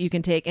classes that you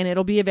can take, and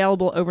it'll be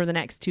available over the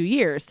next 2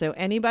 years. So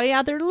anybody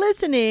out there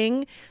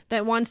listening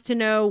that wants to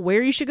know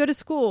where you should go to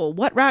school,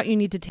 what route you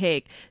need to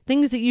take,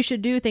 things that you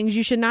should do, things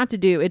you should not to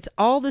do, it's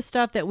all the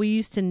stuff that we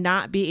used to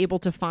not be able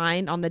to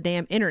find on the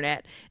damn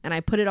internet, and I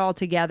put it all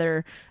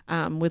together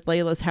with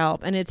Layla's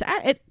help, and it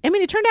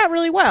turned out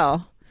really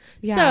well.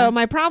 Yeah. So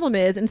my problem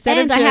is instead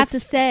And of I just have to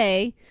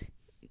say,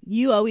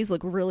 you always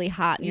look really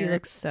hot in You your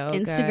look so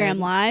Instagram good.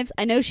 lives.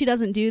 I know she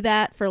doesn't do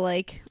that for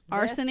like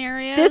our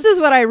scenarios. this is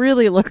what I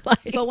really look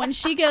like. But when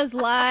she goes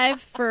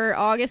live for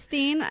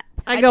Augustine,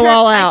 I go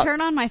all out. I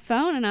turn on my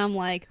phone and I'm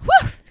like,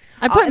 whew.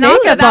 I put And also,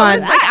 makeup that on.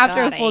 was like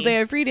after a Body. full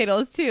day of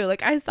prenatals too.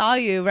 Like I saw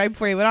you right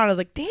before you went on. I was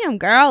like, "Damn,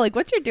 girl! Like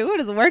what you're doing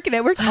is working.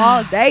 It worked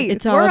all day.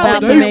 It's all We're about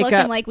over the here makeup.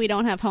 looking like we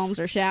don't have homes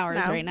or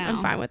showers No, right now.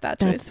 I'm fine with that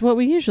choice. That's what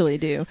we usually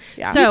do.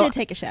 Yeah. So You did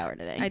take a shower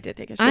today. I did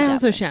take a I shower.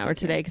 also showered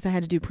today because I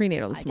had to do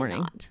prenatal this I did morning.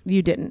 not.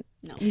 You didn't.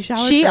 No. You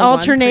showered. She for one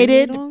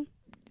alternated- prenatal?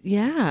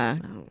 Yeah.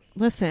 Oh,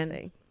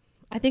 Listen,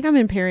 I think I'm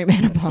in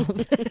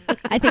perimenopause.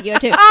 I think you are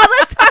too. Oh,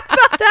 let's talk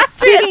about that.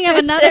 Speaking of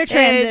another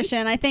transition.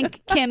 transition, I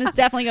think Kim is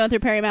definitely going through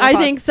perimenopause. I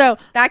think so.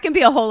 That can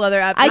be a whole other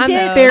episode. I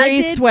did- I'm very I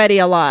did- sweaty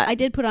a lot. I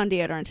did put on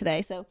deodorant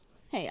today, so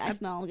hey, I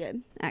smell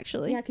good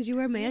actually. Yeah, because you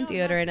wear man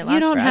deodorant. It You lasts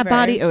don't have forever.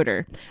 body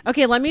odor.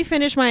 Okay, let me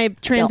finish my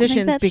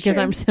transitions that's because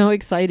true. I'm so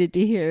excited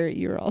to hear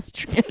your all's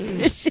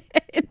transitions.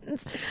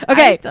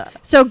 Okay, still-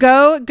 so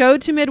go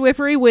to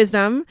Midwifery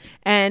Wisdom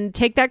and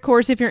take that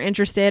course if you're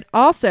interested.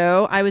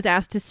 Also, I was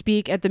asked to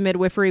speak at the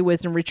Midwifery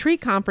Wisdom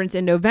Retreat Conference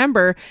in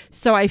November,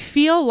 so I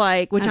feel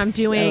like, which I'm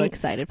doing, so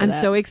excited for I'm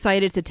that. so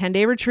excited. It's a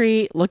 10-day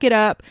retreat. Look it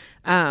up.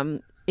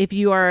 If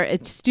you are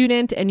a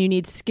student and you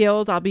need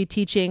skills, I'll be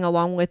teaching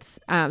along with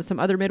some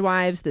other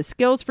midwives the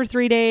skills for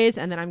 3 days,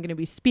 and then I'm going to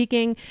be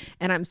speaking.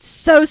 And I'm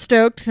so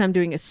stoked because I'm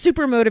doing a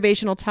super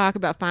motivational talk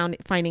about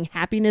finding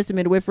happiness in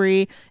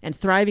midwifery and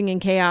thriving in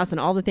chaos and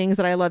all the things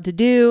that I love to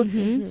do.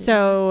 Mm-hmm.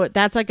 So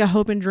that's like a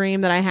hope and dream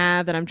that I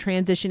have that I'm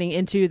transitioning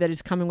into that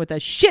is coming with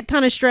a shit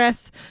ton of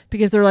stress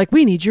because they're like,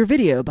 we need your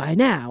video by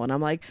now. And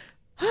I'm like,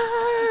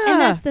 And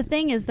that's the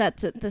thing is that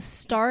the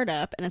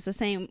startup, and it's the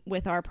same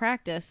with our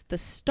practice, the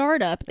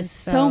startup is It's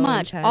so so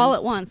much intense. all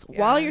at once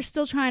while Yeah. you're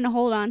still trying to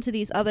hold on to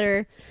these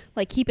other,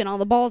 like keeping all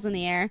the balls in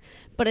the air.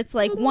 But it's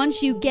like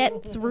once you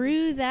get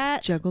through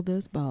that juggle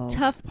those balls.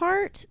 tough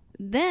part,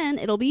 then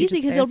it'll be You easy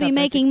just because set you'll be yourself for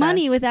making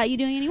money success. without you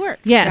doing any work.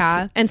 Yes.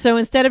 Yeah. And so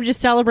instead of just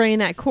celebrating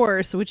that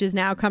course, which is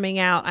now coming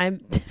out,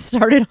 I'm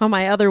started on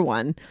my other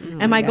one.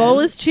 and my God. goal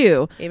is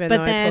 2. Even but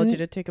though then I told you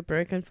to take a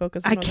break and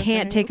focus on I other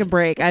can't take a things.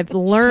 break. I've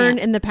learned can't.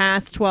 in the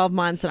past 12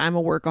 months that I'm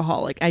a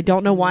workaholic. I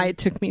don't know why it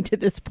took me to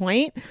this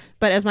point,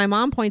 but as my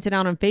mom pointed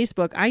out on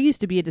Facebook, I used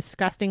to be a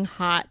disgusting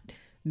hot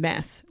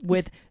mess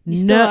with you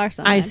still no are I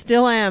sometimes.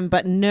 still am,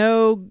 but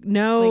no Like,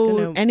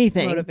 no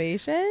anything.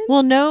 motivation.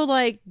 Well, no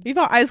like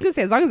I was gonna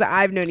say, as long as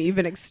I've known you, you've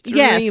been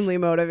extremely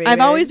motivated. I've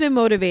always been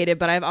motivated,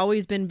 but I've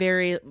always been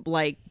very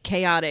like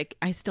chaotic.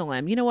 I still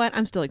am. You know what?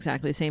 I'm still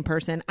exactly the same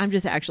person. I'm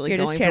just actually You're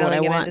going just for what I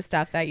channeling it want. into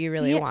stuff that you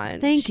really Yeah,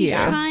 want. thank She's you.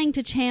 trying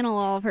to channel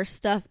all of her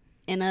stuff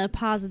in a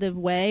positive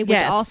way, which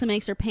Yes. also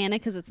makes her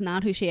panic because it's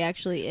not who she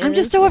actually is. I'm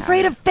just so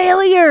afraid of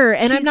failure,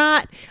 and I'm She's-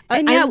 not.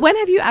 And I, yeah, when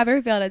have you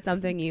ever failed at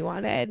something you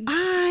wanted?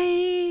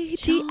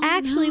 She don't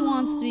actually know.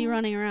 wants to be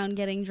running around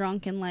getting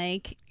drunk and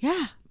like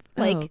Yeah.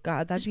 like oh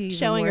God, that'd be even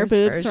showing her worse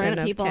boobs version around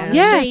of people on Kim. the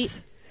Yes.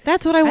 street.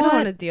 That's what I I want. don't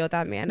want to deal with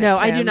that man. No,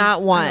 I do Kim.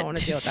 not want I don't want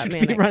to deal with that to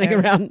man. be running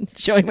around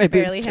showing my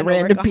boobs to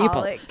random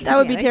people. That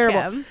would be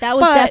terrible. That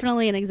was But-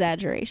 definitely an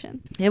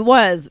exaggeration. It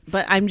was,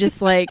 but I'm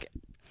just like,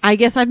 I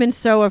guess I've been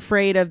so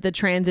afraid of the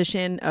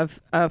transition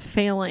of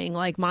failing,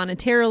 like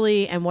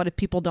monetarily, and what if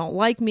people don't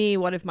like me?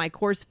 What if my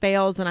course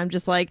fails? And I'm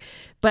just like,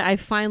 but I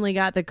finally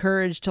got the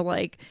courage to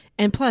like,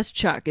 and plus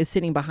Chuck is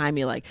sitting behind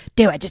me like,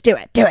 do it, just do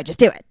it, do it, just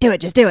do it, do it,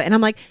 just do it. And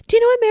I'm like, do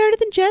you know what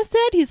Meredith and Jess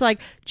said? He's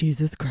like,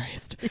 Jesus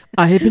Christ,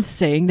 I have been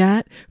saying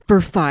that for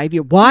 5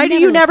 years. Why do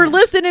you never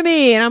listen to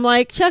me? And I'm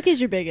like, Chuck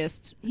is your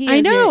biggest. He I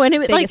is know, your and it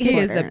was like biggest he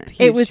is a supporter. huge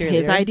it was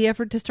his cheerleader. idea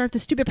to start the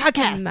stupid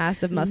podcast.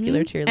 Massive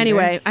muscular cheerleader.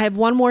 Anyway, I have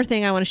one more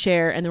thing I want to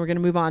share, and then we're going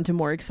to move on to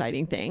more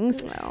exciting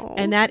things. No,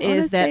 And that I wanna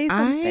is that say I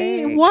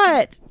something.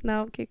 what?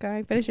 No, keep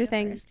going. Finish your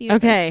thing. First, you go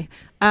Okay,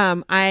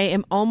 I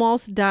am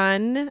almost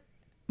done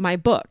my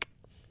book.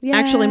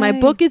 Actually, my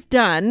book is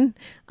done.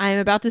 I am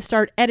about to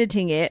start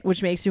editing it,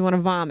 which makes me want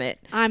to vomit.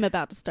 first. I'm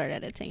about to start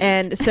editing. it.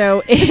 And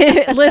so,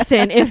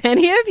 listen, if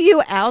any of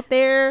you out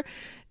there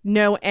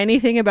know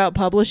anything about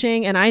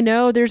publishing, and I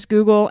know there's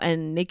Google,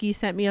 and Nikki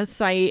sent me a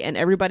site, and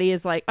everybody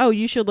is like, "Oh,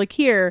 you should look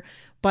here,"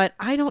 but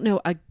I don't know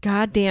a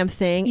goddamn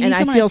thing, you and need I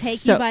someone feel to take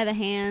so you by the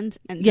hand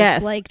and just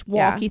Yes. like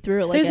walk Yeah. you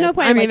through it. Like There's no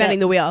point in like reinventing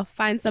the wheel.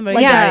 Find somebody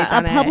like who's Yeah, already a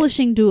done it.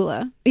 publishing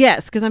doula.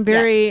 yes, because I'm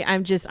very,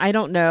 I'm just, I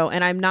don't know,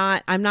 and I'm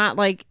not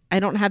like, I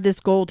don't have this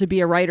goal to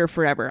be a writer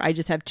forever. I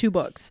just have 2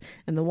 books,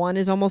 and the one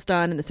is almost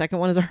done, and the second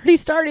one is already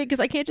started because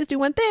I can't just do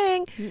one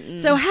thing.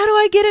 So how do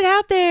I get it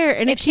out there?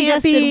 And If it she can't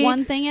just be. did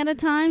one thing at a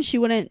time, she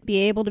wouldn't be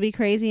able to be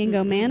crazy and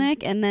go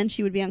manic, and then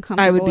she would be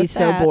uncomfortable. I would be with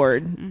so that.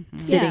 bored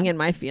sitting Yeah. Mm-hmm. in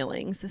my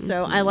feelings.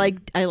 So I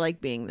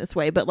like being this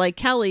way. But like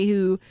Kelly,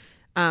 who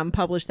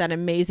published that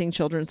amazing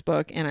children's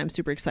book, and I'm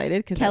super excited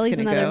because Kelly's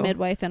that's another go.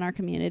 midwife in our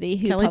community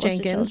who Kelly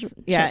published a Jenkins.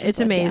 children's It's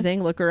book,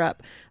 amazing. Look her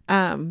up.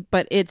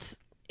 But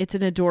it's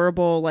an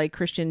adorable like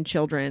Christian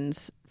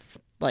children's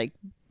like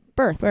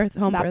birth.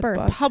 Home About birth birth.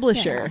 book.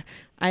 Publisher.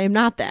 I am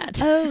not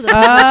that. Oh, the Oh,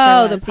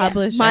 publisher the was,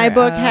 publisher. My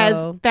book has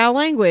Oh. foul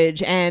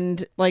language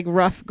and like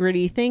rough,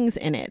 gritty things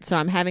in it. So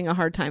I'm having a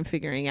hard time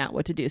figuring out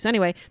what to do. So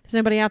anyway, if there's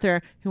anybody out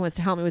there who wants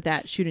to help me with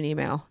that, shoot an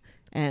email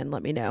and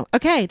let me know.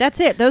 Okay, that's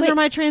it. Those Wait, are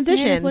my Meredith,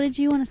 transitions. what did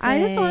you want to say?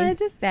 I just wanted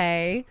to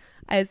say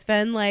it's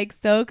been like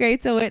so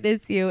great to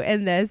witness you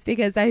in this,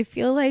 because I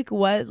feel like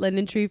what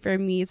Linden Tree for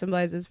me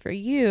symbolizes for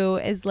you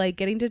is like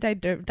getting to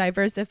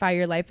diversify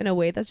your life in a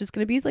way that's just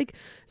going to be like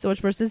so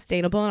much more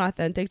sustainable and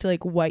authentic to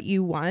like what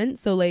you want.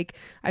 So like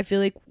I feel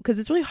like, because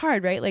it's really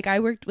hard, right? Like I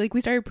worked, like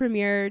we started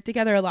Premiere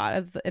together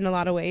in a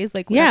lot of ways,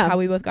 like Yeah. that's how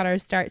we both got our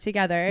start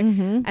together.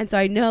 Mhm. And so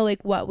I know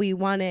like what we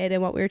wanted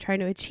and what we were trying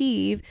to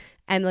achieve.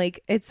 And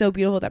like it's so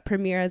beautiful that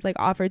Premiere has like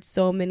offered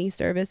so many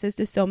services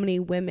to so many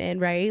women,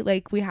 right?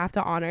 Like we have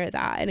to honor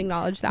that and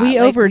acknowledge that. We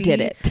Like, overdid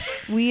it.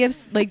 We have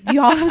like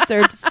y'all have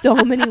served so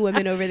many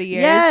women over the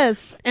years.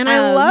 Yes, and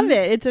I Um, love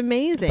it. It's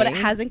amazing. But it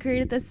hasn't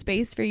created the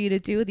space for you to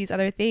do these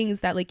other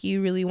things that like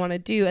you really want to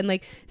do. And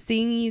like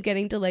seeing you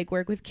getting to like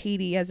work with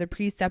Katie as a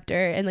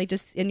preceptor and like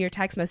just in your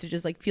text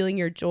messages, like feeling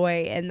your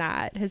joy in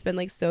that has been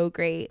like so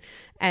great.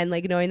 And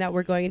like knowing that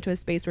we're going into a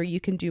space where you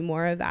can do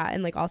more of that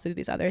and like also do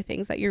these other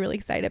things that you're really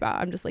excited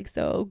about. I'm just like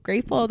so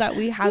grateful that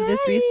we have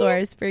this Yay.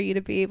 resource for you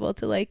to be able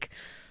to like,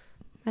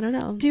 I don't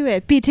know. do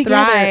it. Be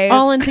together, Thrive.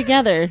 all in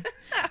together.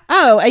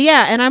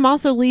 Yeah, and I'm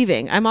also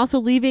leaving. I'm also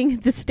leaving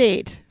the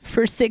state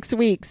for 6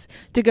 weeks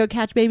to go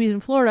catch babies in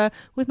Florida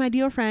with my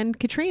dear friend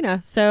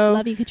Katrina. So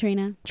Love you,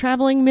 Katrina.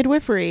 traveling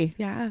midwifery.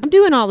 Yeah. I'm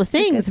doing all the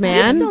things, good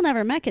man. You've still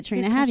never met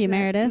Katrina, have you,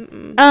 Meredith?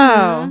 Mm-mm.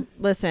 Oh,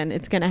 listen,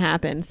 it's going to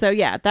happen. So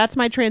yeah, that's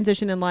my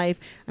transition in life.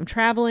 I'm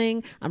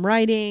traveling, I'm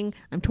writing,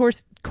 I'm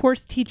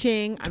course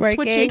teaching, I'm Twerking.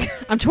 switching,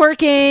 I'm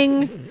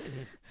twerking.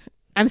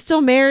 I'm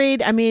still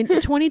married. I mean,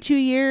 22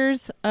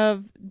 years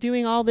of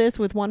doing all this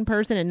with one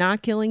person and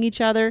not killing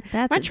each other.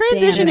 That's My a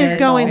transition damn is good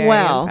going goal.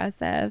 well.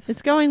 Impressive.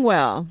 It's going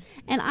well.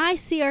 And I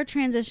see our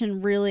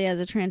transition really as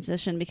a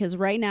transition because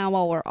right now,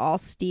 while we're all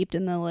steeped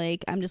in the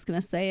like, I'm just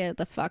gonna say it,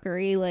 the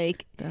fuckery,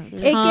 like it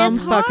gets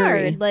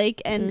hard,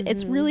 like, and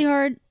it's really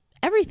hard.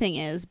 Everything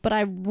is, but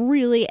I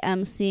really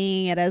am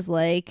seeing it as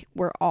like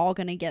we're all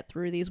gonna get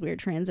through these weird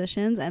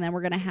transitions, and then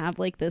we're gonna have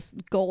like this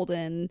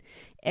golden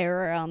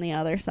era on the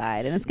other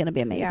side, and it's gonna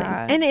be amazing.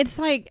 Yeah. And it's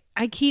like,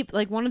 I keep,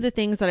 like, one of the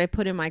things that I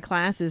put in my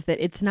class is that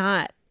it's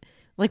not,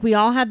 like, we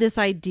all have this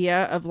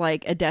idea of,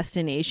 like, a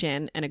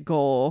destination and a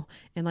goal,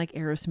 and, like,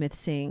 Aerosmith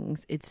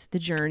sings, it's the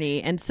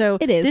journey. And so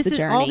It is this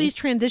the all journey. these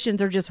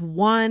transitions are just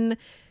one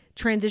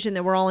transition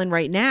that we're all in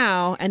right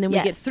now, and then we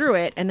get Yes. through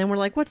it, and then we're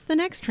like, what's the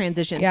next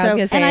transition? Yeah, so I was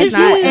gonna and say, I it's do-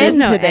 not, there's there's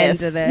no to end this.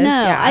 to this.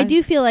 No, Yeah. I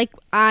do feel like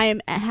I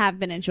have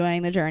been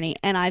enjoying the journey,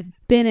 and I've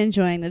been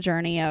enjoying the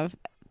journey of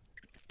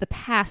the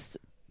past,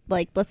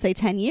 like, let's say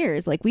 10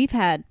 years. Like, we've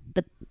had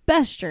the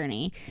best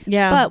journey,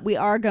 Yeah. but we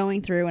are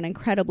going through an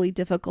incredibly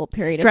difficult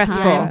period Stressful.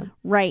 of time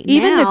right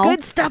Even now. the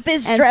good stuff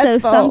is and stressful.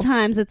 so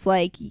sometimes it's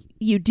like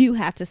you do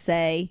have to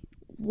say,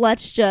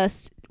 let's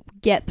just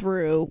get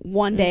through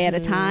one day at a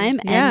time,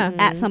 and Yeah.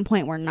 at some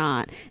point we're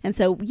not, and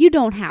so you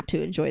don't have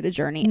to enjoy the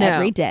journey No.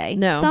 every day.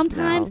 No.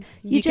 Sometimes No.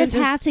 you You can just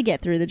have just- to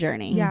get through the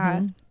journey.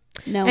 Yeah.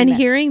 No, And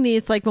hearing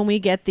these, like, when we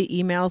get the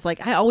emails,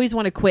 like, I always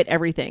want to quit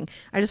everything.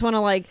 I just want to,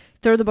 like,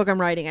 throw the book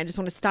I'm writing. I just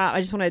want to stop. I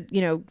just want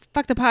to,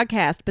 fuck the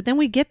podcast. But then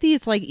we get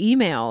these, like,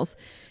 emails,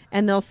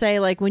 and they'll say,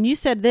 like, when you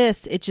said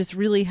this, it just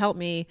really helped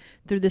me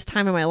through this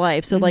time in my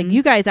life. So, like,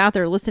 you guys out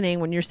there listening,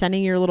 when you're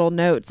sending your little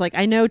notes, like,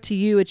 I know to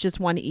you it's just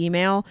one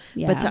email,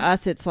 but to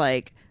us it's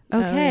like,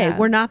 okay, yeah.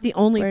 we're not the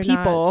only We're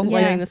people. not just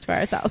like, doing this for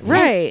ourselves.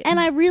 Right. And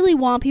I really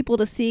want people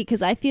to see,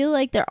 because I feel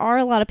like there are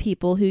a lot of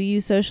people who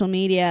use social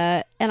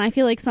media, and I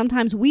feel like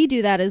sometimes we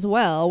do that as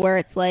well, where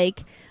it's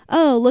like,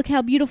 oh, look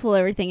how beautiful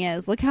everything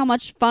is. Look how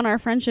much fun our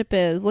friendship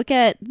is. Look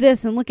at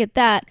this and look at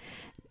that.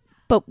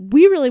 But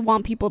we really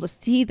want people to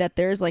see that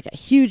there's like a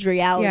huge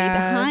reality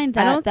behind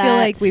that. I don't feel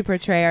like we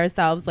portray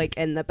ourselves like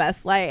in the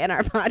best light in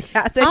our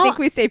podcast. I think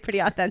we stay pretty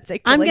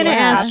authentic. I'm like, going to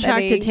what's ask Chuck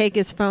happening. to take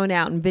his phone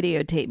out and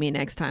videotape me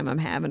next time I'm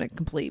having a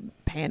complete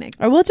panic.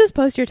 Or we'll just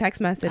post your text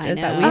messages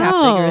that we know. have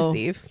to Oh.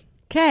 receive.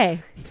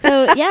 Okay.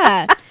 So,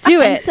 yeah.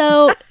 Do And it.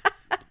 so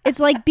it's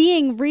like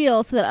being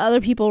real so that other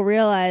people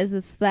realize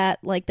it's that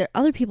like their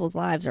other people's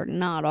lives are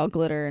not all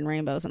glitter and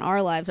rainbows, and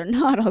our lives are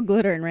not all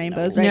glitter and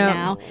rainbows right No.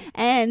 now.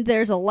 And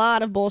there's a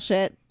lot of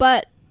bullshit,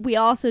 but we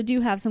also do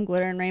have some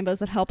glitter and rainbows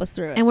that help us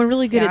through it. And we're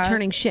really good at Yeah.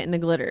 turning shit into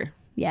glitter.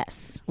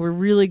 yes. We're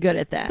really good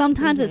at that.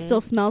 Sometimes it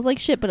still smells like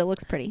shit, but it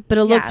looks pretty. but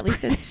it Yeah, looks at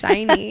least it's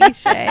shiny you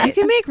shit.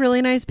 can make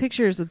really nice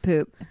pictures with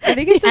poop. I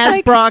think it's just As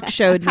like Brock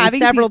showed me having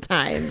several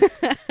times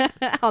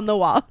on the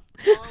wall.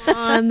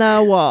 on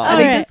the wall. I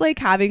think right. just like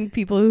having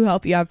people who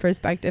help you have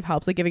perspective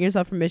helps, like giving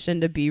yourself permission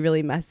to be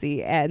really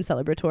messy and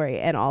celebratory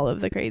and all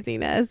of the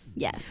craziness.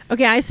 Yes.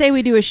 Okay, I say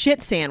we do a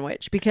shit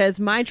sandwich because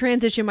my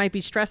transition might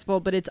be stressful,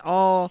 but it's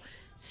all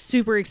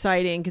super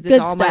exciting because it's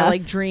Good all my stuff.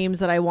 like dreams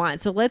that I want.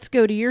 So let's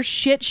go to your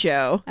shit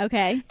show,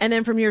 Okay. and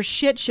then from your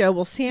shit show,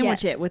 we'll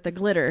sandwich Yes. it with the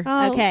glitter.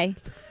 Oh. Okay.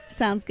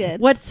 Sounds good.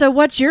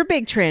 What's your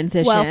big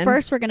transition? Well,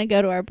 first we're going to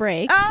go to our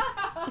break.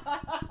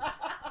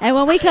 And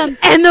when we come,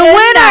 And the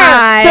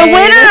night.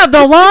 winner of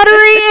the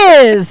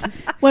lottery is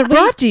when we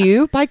brought to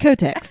you by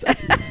Kotex.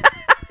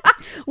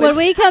 when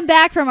we come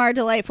back from our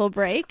delightful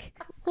break,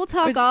 we'll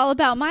talk all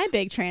about my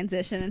big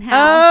transition and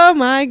how Oh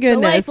my goodness.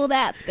 delightful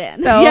that's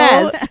been. So,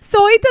 Yes.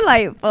 so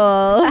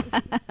delightful.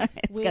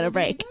 It's gonna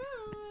break.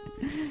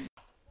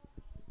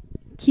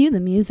 Cue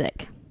the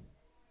music.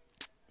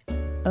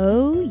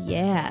 Oh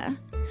yeah.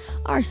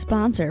 Our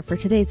sponsor for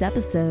today's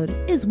episode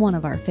is one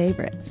of our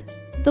favorites.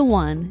 The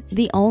one,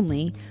 the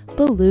only,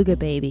 Beluga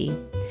Baby.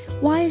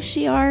 Why is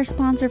she our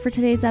sponsor for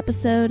today's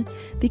episode?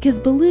 Because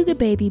Beluga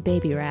Baby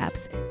baby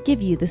wraps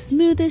give you the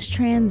smoothest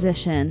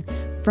transition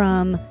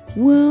from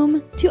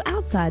womb to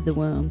outside the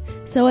womb.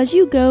 So as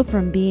you go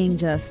from being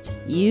just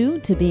you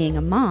to being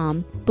a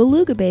mom,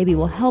 Beluga Baby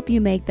will help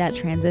you make that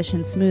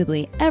transition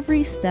smoothly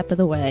every step of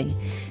the way.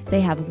 They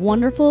have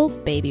wonderful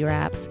baby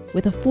wraps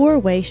with a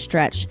 4-way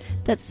stretch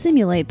that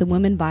simulate the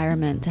womb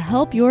environment to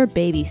help your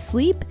baby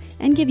sleep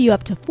and give you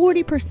up to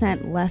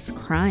 40% less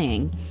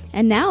crying.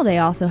 And now they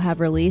also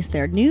have released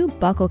their new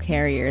buckle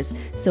carriers,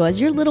 so as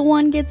your little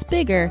one gets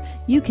bigger,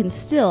 you can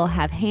still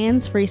have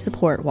hands-free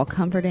support while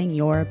comforting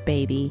your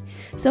baby.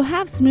 So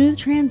have smooth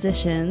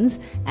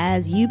transitions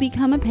as you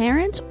become a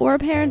parent or a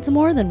parent to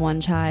more than one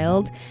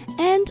child,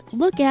 and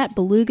look at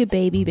Beluga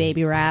Baby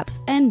baby wraps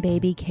and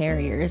baby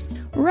carriers.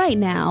 Right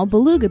now,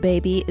 Beluga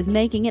Baby is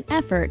making an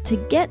effort to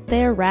get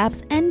their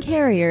wraps and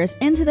carriers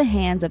into the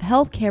hands of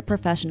healthcare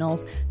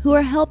professionals who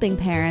are helping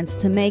parents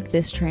to make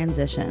this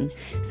transition.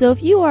 So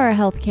if you are a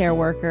healthcare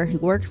worker who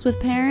works with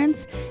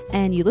parents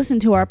and you listen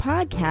to our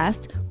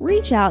podcast,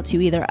 reach out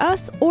to either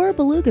us or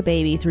Beluga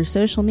Baby through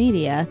social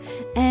media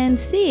and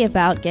see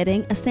about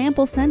getting a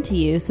sample sent to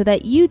you so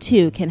that you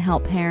too can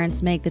help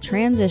parents make the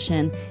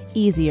transition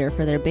easier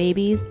for their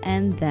babies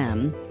and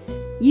them.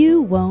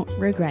 You won't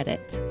regret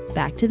it.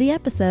 Back to the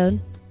episode.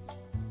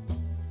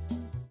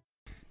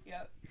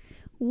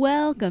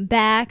 Welcome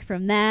back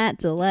from that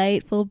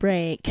delightful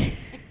break.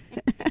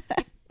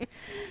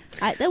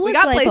 That was We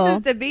got delightful.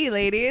 places to be,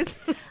 ladies.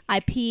 I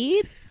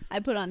peed, I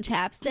put on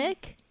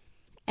chapstick,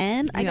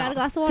 and I Yeah. got a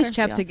glass of water. This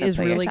chapstick You also is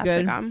put your really chapstick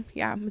good. on.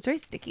 Yeah, it's very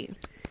sticky.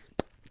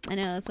 I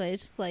know, that's why it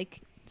just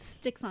like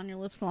sticks on your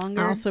lips I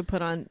longer. also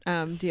put on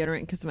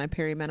deodorant because of my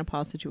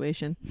perimenopause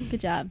situation.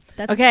 Good job.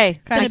 That's Okay,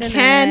 been I a-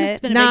 can It's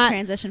been a big not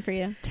transition for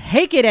you.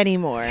 take it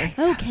anymore.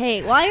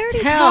 Okay, well, I already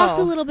Tell. talked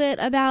a little bit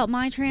about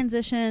my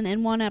transition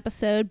in one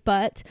episode,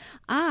 but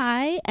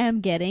I am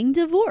getting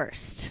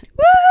divorced.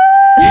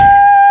 Woo!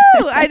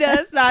 I know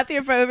it's not the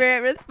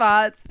appropriate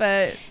response,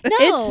 but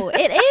No, It's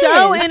it is.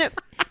 so in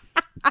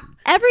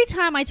Every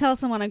time I tell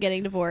someone I'm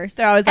getting divorced,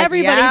 they're always like,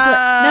 everybody's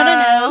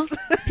yes.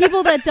 no.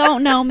 People that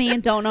don't know me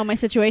and don't know my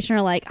situation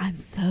are like, I'm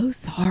so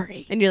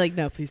sorry. And you're like,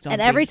 no, please don't. And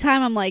be. every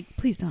time I'm like,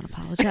 please don't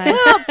apologize.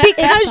 Well,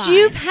 because fine.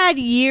 you've had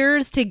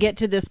years to get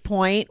to this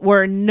point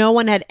where no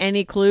one had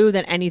any clue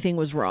that anything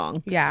was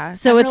wrong. Yeah.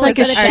 So I'm it's really like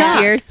a good at shock.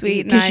 Our dear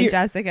sweet 'Cause nine you're-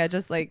 Jessica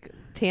just like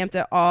tamped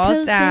it all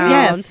Coasted. down.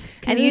 Yes.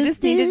 And you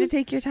just needed to Coasted.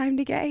 take your time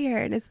to get here.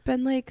 And it's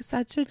been like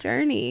such a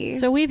journey.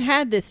 So we've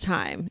had this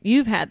time.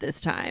 You've had this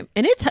time,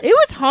 and it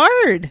was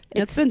hard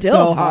it's been been still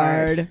so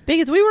hard. hard.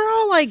 because we were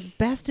all like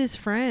bestest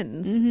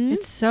friends. Mhm.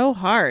 It's so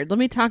hard. Let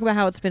me talk about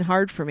how it's been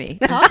hard for me.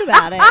 Talk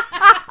about it.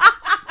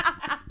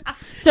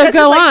 So Jess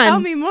go is like, on. Tell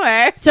me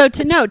more. So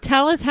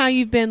tell us how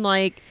you've been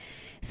like.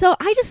 So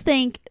I just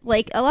think,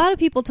 like, a lot of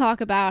people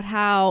talk about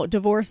how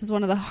divorce is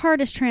one of the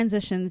hardest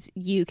transitions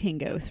you can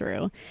go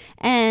through.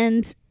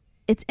 And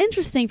it's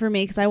interesting for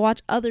me because I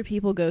watch other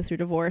people go through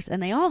divorce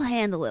and they all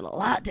handle it a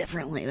lot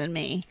differently than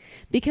me.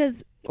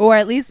 Because Or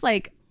at least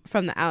like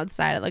from the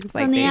outside, it looks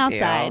like from the they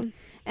outside. do.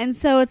 And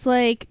so it's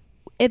like,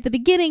 at the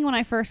beginning when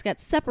I first got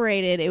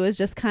separated, it was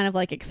just kind of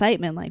like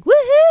excitement, like,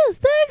 woohoo,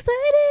 so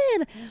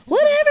excited,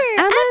 whatever,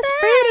 I'm a fine,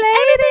 free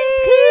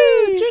everything's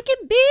cool, lady.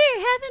 drinking beer,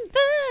 having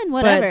fun,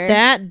 whatever. But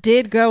that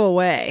did go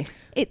away.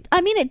 It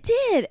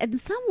did in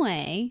some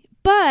way,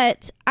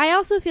 but I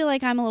also feel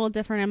like I'm a little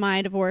different in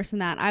my divorce in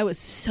that I was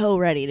so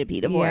ready to be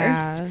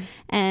divorced. Yeah.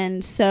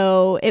 And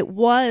so it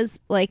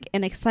was like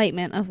an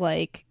excitement of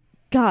like,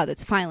 God,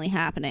 that's finally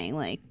happening.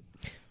 Like,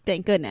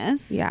 thank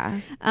goodness. Yeah.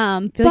 I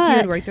I feel like you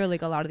had worked through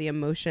like a lot of the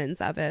emotions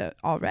of it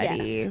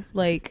already. Yes.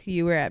 Like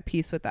you were at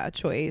peace with that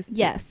choice.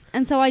 Yes.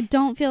 And so I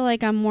don't feel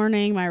like I'm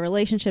mourning my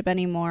relationship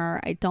anymore.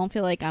 I don't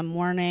feel like I'm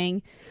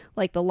mourning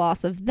like the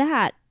loss of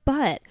that,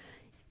 but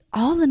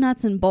all the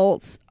nuts and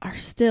bolts are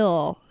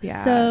still Yeah.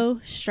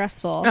 so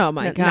stressful. Oh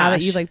my gosh! Now that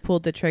you've like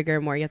pulled the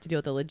trigger more, you have to deal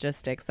with the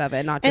logistics of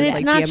it, not just and it's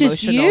like not the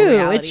just emotional you;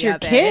 reality it's your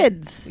of it.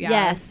 kids. Yeah.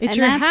 Yes. It's and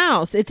your that's-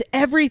 house. It's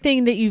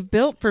everything that you've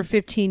built for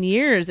 15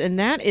 years, and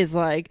that is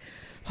like,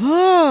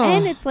 oh.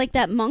 And it's like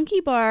that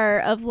monkey bar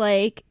of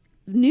like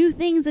new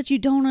things that you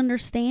don't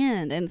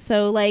understand. And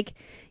so like,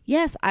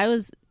 yes, I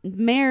was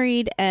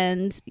married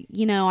and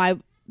you know,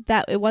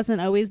 that it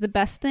wasn't always the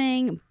best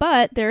thing,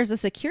 but there's a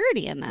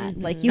security in that.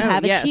 Like you Oh,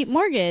 have a yes. cheap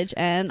mortgage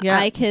and Yeah.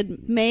 I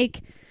could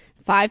make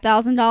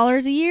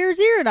 $5,000 a year,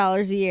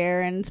 $0 a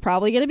year, and it's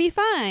probably going to be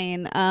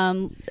fine.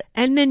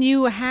 And then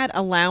you had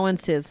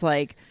allowances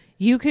like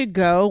we could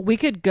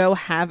go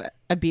have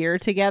a beer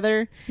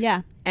together.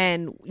 Yeah.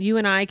 And you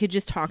and I could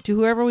just talk to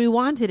whoever we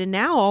wanted. And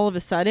now all of a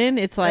sudden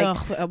it's like,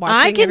 Ugh, I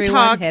watching can everyone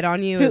talk. hit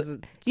on you is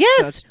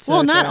Yes. so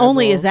Well, not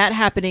only terrible. is that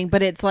happening,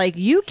 but it's like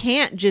you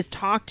can't just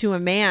talk to a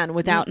man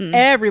without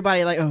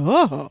everybody like,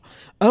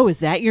 is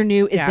that your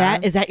new? Is Yeah.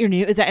 that your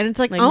new? Is that? And it's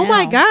like, Like, oh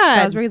my no. god.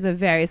 Salzburg is a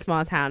very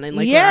small town, and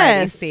like we're already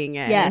Yes. seeing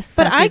it. Yes. It's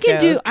But such I a can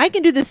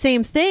joke. do the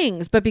same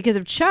things, but because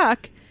of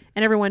Chuck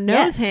and everyone knows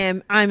Yes.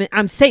 him,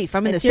 I'm safe.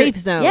 I'm in the It's your- safe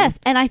zone. Yes,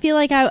 and I feel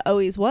like I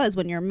always was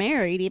when you're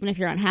married, even if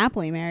you're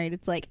unhappily married.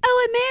 It's like,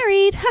 oh, I'm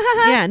married.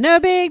 Yeah, no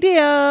big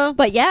deal.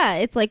 But yeah,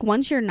 it's like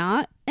once you're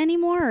not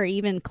anymore or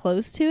even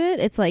close to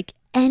it, it's like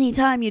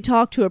anytime you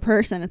talk to a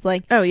person, it's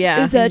like, Oh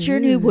yeah. is that your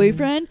new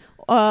boyfriend?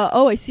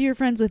 Oh, I see you're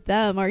friends with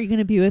them. Are you going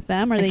to be with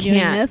them? Are they doing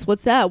can't. this?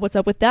 What's that? What's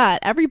up with that?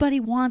 Everybody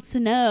wants to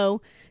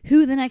know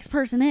who the next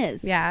person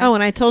is. Yeah. Oh,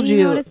 and I told you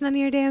you know what? It's none of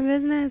your damn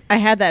business. I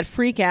had that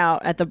freak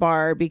out at the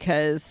bar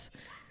because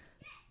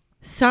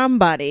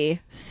somebody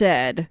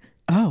said,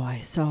 "Oh, I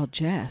saw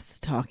Jess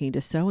talking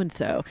to so and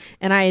so,"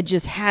 and I had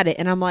just had it,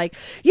 and I'm like,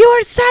 "You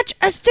are such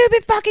a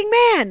stupid fucking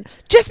man!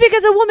 Just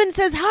because a woman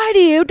says hi to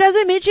you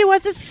doesn't mean she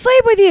wants to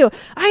sleep with you.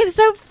 I am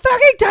so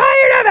fucking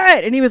tired of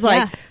it." And he was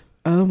like, Yeah.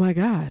 "Oh my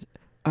god,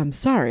 I'm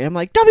sorry." I'm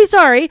like, "Don't be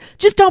sorry,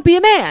 just don't be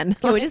a man."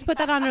 Can we just put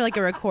that on like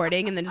a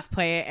recording and then just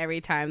play it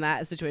every time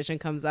that situation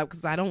comes up?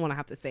 Because I don't want to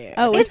have to say it.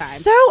 Oh, every It's time.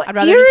 so I'd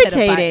rather just hit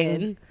a irritating.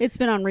 button. It's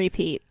been on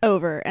repeat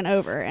over and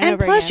over and, And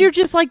over plus, again. you're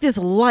just like this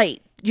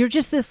light. You're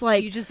just this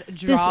like You just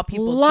draw this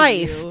people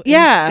life. to you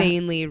Yeah.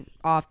 insanely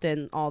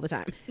often all the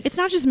time. It's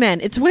not just men,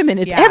 it's women,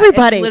 it's Yeah,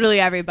 everybody. It's literally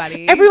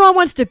everybody. Everyone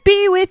wants to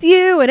be with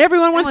you and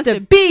everyone wants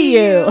to be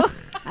you.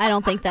 I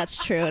don't think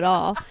that's true at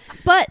all.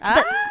 But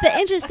the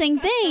interesting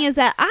thing is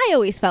that I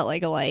always felt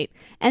like a light.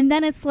 And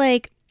then it's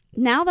like,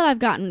 now that I've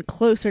gotten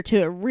closer to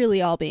it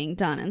really all being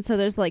done, and so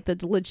there's like the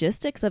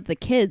logistics of the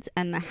kids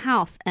and the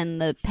house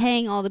and the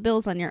paying all the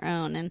bills on your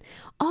own and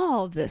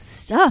all of this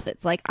stuff.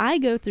 It's like I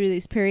go through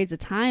these periods of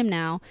time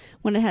now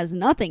when it has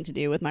nothing to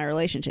do with my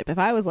relationship. If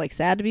I was like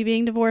sad to be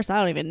being divorced, I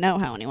don't even know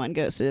how anyone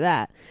goes through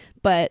that.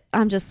 But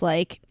I'm just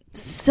like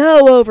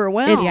so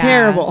overwhelmed. It's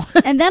terrible.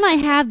 And then I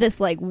have this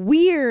like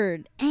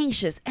weird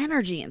anxious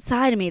energy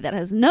inside of me that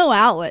has no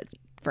outlet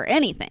for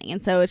anything.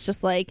 And so it's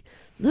just like,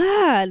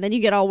 and then you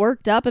get all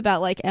worked up about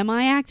like, am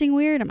I acting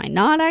weird? Am I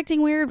not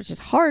acting weird? Which is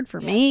hard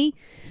for me.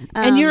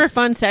 And you're a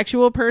fun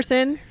sexual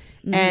person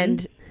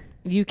and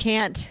you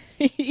can't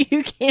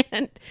you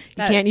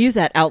can't use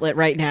that outlet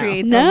right now.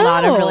 creates No. a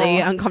lot of really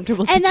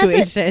uncomfortable and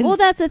situations.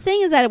 that's the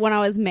thing is that when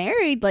I was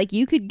married, like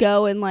you could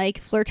go and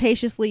like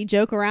flirtatiously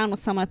joke around with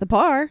someone at the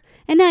bar,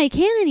 and now you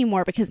can't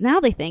anymore because now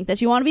they think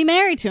that you want to be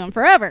married to them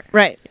forever.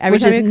 Right. Every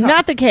Which time is you call-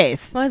 not the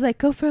case. I was like,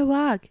 go for a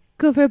walk,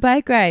 go for a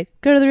bike ride,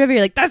 go to the river.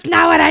 You're like, that's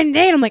not what I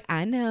need. I'm like,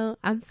 I know.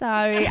 I'm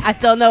sorry. I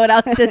don't know what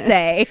else to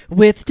say.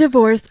 With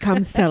divorce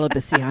comes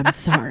celibacy. I'm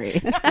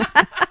sorry.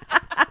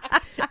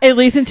 At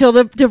least until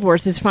the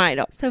divorce is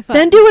final. So fun.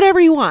 Then do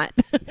whatever you want.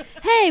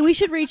 Hey, we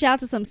should reach out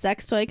to some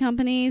sex toy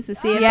companies to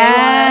see if Yes.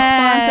 they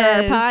want to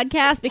sponsor our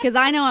podcast because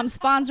I know I'm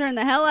sponsoring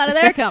the hell out of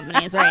their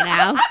companies right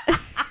now.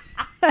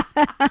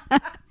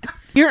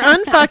 You're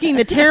unfucking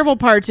the terrible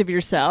parts of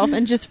yourself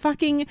and just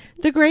fucking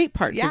the great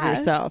parts of Yeah.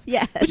 yourself.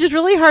 Yes. Which is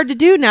really hard to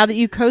do now that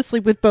you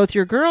co-sleep with both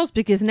your girls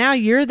because now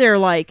you're their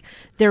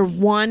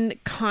one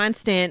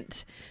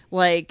constant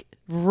like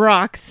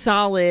rock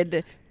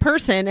solid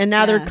person and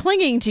now they're Yeah.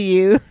 clinging to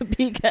you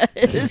because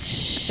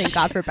Thank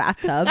God for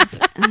bathtubs.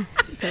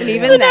 And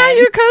even so now then,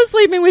 you're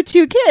co-sleeping with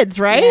two kids,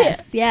 right?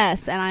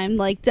 Yes, and I'm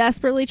like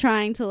desperately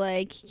trying to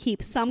like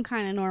keep some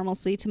kind of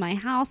normalcy to my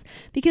house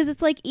because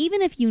it's like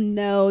even if you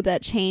know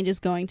that change is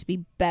going to be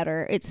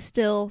better, it's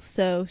still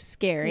so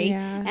scary.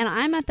 Yeah. And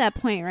I'm at that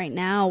point right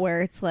now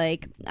where it's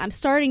like I'm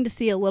starting to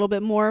see a little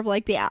bit more of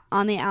like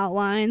on the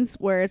outlines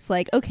where it's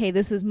like okay,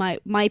 this is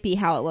might be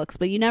how it looks,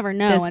 but you never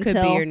know this until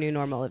could be your new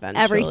normal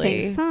eventually.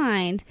 everything's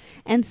signed.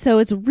 And so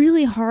it's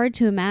really hard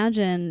to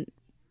imagine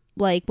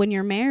like when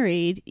you're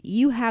married,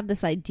 you have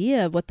this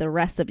idea of what the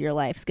rest of your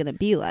life's going to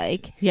be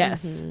like.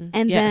 Yes.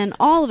 And Yes. then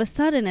all of a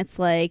sudden it's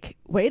like,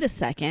 wait a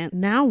second,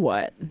 Now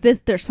what?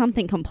 there's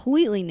something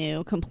completely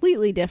new,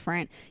 completely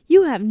different.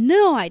 You have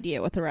no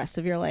idea what the rest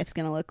of your life's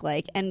going to look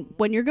like. And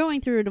when you're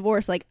going through a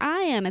divorce like I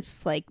am,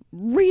 it's like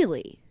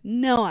really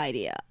no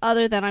idea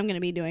other than I'm going to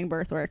be doing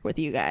birth work with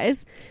you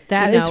guys.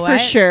 That You is know for what?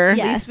 sure.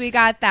 Yeah. At least we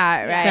got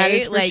that, right? That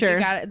is for like, sure. You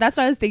got that's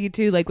what I was thinking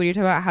too. Like when you're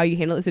talking about how you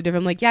handle it so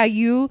different, I'm like, yeah,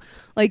 you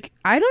like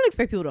I don't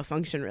expect people to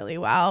function really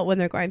well when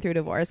they're going through a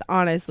divorce.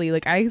 Honestly,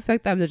 like I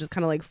expect them to just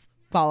kind of like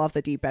fall off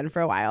the deep end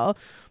for a while.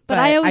 But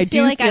I always do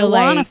feel like I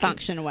want to like-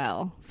 function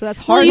well. So that's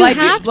Well, hard. you Well,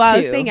 have I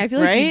was to, saying, I feel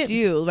like you right?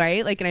 do,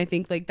 right? Like, and I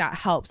think like that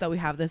helps that we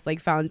have this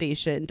like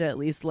foundation to at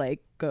least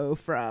like go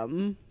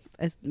from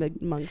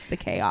amongst the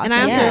chaos. And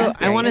I that also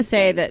we're I want to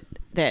say experiencing.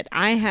 that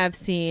I have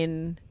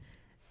seen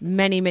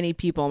many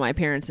people, my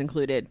parents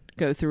included,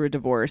 go through a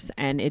divorce,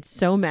 and it's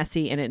so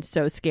messy and it's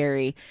so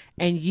scary.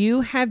 And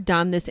you have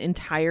done this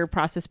entire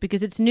process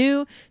because it's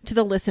new to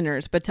the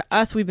listeners, but to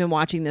us, we've been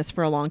watching this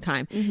for a long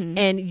time.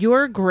 And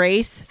your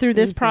grace through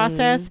this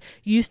process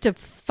used to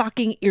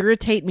fucking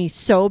irritate me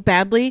so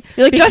badly.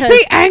 You're like, just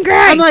be angry.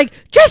 I'm like,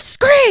 just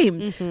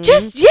scream,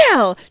 just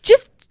yell,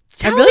 just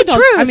tell the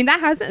truth. I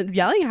mean,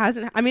 yelling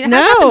hasn't. I mean, it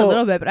has happened a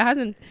little bit, but it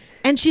hasn't.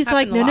 And she's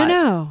like, happened a lot.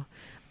 no.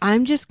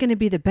 I'm just going to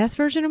be the best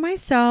version of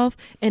myself,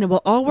 and it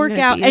will all work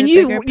gonna out. be And the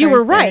you bigger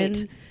were person.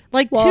 right.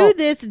 Like, Well, to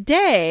this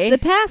day, The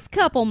past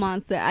couple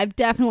months, I've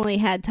definitely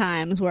had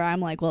times where I'm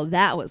like, well,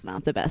 that was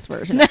not the best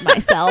version of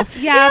myself.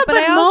 yeah, but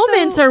I also-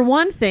 moments are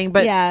one thing,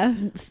 but Yeah.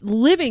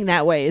 living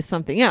that way is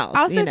something else.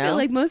 I also you know? feel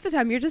like most of the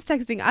time you're just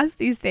texting us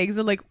these things,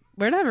 and like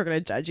we're never gonna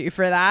judge you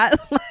for that.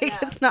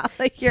 It's not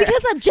like you're.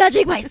 Because I'm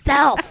judging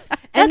myself.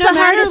 That's and no the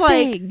matter hardest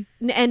like, thing.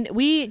 and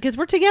because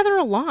we're together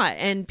a lot,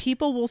 and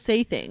people will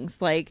say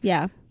things like,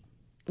 Yeah.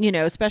 you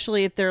know,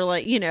 especially if they're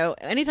like, you know,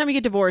 anytime you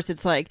get divorced,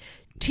 it's like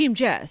Team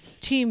Jess,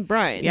 Team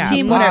Brian, Yeah,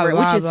 Team blah, whatever,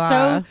 blah, which is blah.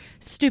 so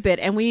stupid.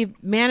 And we've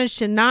managed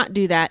to not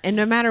do that. And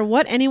no matter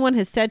what anyone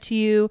has said to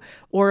you,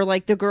 or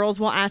like the girls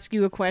will ask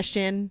you a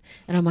question,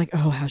 and I'm like,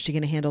 oh, how's she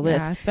going to handle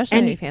this? Yeah, especially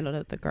and, how you've handled it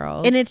with the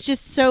girls. and it's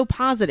just so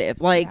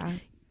positive. Like, Yeah.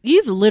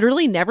 you've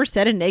literally never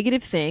said a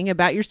negative thing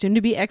about your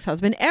soon-to-be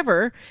ex-husband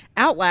ever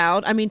out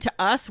loud. I mean, to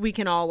us, we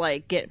can all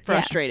like get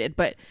frustrated,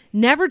 but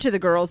never to the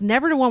girls,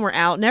 never to when we're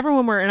out, never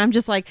when we're. And I'm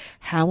just like,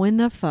 how in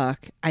the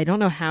fuck? I don't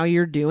know how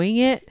you're doing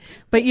it,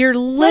 but you're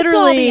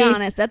literally. Let's all be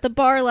honest. At the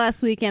bar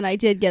last weekend, I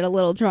did get a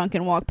little drunk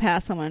and walk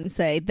past someone and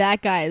say,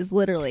 that guy is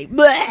literally.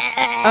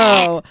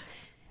 Oh,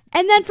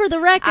 And then for the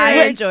record,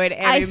 I enjoyed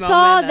every I moment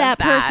saw of that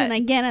that. person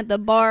again at the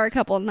bar a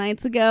couple of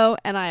nights ago,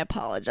 and I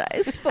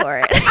apologized for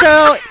it.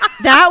 so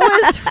that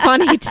was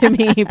funny to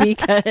me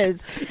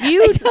because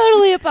you. I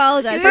totally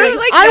apologized. You're just,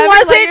 like, I never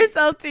let wasn't-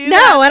 yourself do no,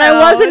 that, and I though.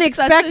 wasn't It's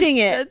such expecting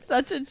a- it. It's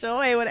such a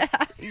joy when it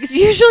happens.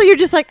 Usually you're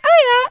just like,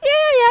 oh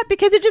yeah,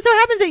 because it just so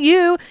happens that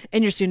you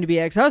and your soon-to-be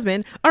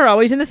ex-husband are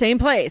always in the same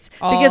place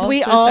because All we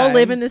the all time.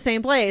 live in the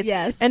same place.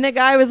 Yes. And the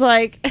guy was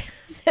like,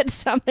 said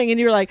something, and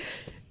you were like,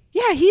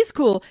 yeah, he's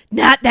cool.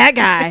 Not that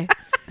guy.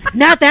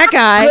 Not that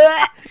guy.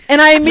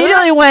 And I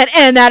immediately went,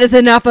 and that is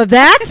enough of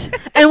that.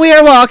 And we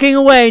are walking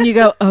away, and you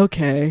go,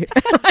 okay.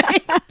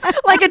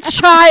 like a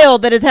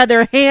child that has had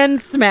their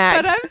hands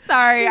smacked. But I'm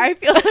sorry. I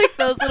feel like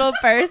those little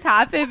bursts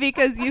happen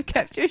because you've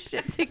kept your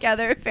shit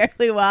together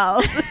fairly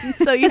well.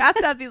 So you have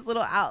to have these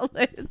little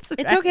outlets.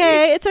 It's right?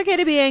 okay. It's okay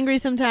to be angry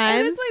And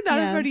sometimes. it's like not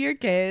in Yeah. front of your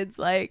kids.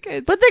 Like,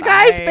 it's But the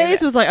guy's fine.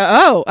 face was like,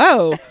 oh,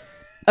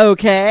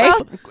 okay.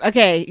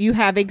 Okay, you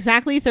have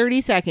exactly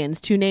 30 seconds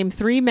to name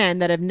 3 men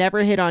that have never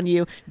hit on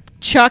you.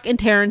 Chuck and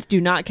Terrence do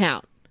not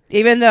count.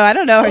 Even though I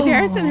don't know,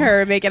 Terrence and her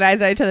were making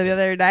eyes at each other the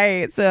other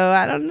night, so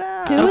I don't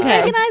know. Who was Okay.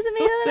 making eyes at me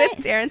the other When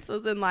night? Terrence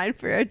was in line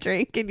for a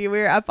drink and we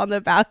were up on the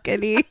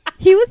balcony.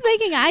 He was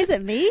making eyes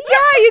at me?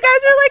 Yeah, you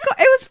guys were like,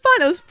 it was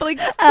fun. It was like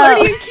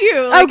flirty and cute.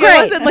 Oh, Like, it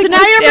great. wasn't, like, So now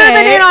you're legit.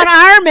 moving in on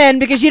our men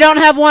because you don't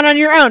have one on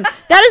your own.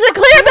 That is a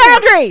clear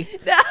boundary.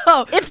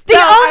 No, It's the No,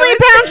 I only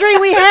was- boundary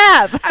we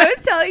have. I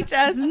was telling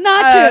Jess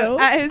not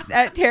true.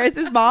 at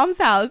Terrence's mom's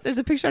house. There's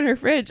a picture on her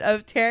fridge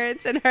of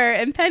Terrence and her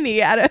and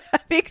Penny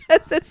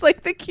because it's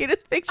like the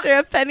cutest picture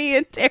of Penny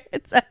and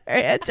Terrence and her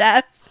and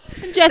Jess.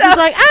 Jess is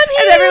like, I'm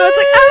here. And everyone's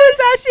like, "Oh, is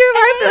that your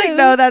wife?" Like,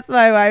 no, that's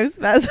my wife's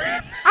best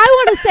friend.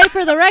 I want to say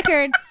for the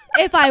record,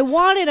 if I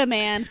wanted a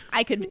man,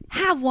 I could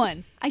have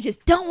one. I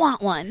just don't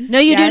want one. No,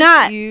 you do Yes,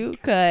 not. You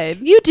could.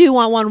 You do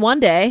want one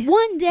day.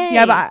 One day.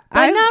 Yeah, but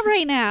I'm- not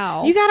right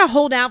now. You got to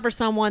hold out for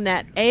someone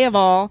that, A of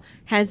all,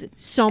 has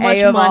so much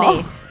A of money,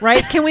 all.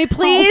 right? Can we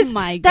please? Oh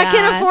my That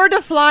can God. afford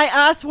to fly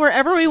us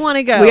wherever we want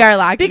to go. We are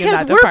lacking in because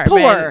that we're department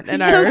poor. in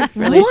So our one of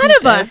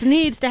relationship. us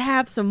needs to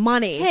have some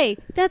money. Hey,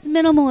 that's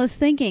minimalist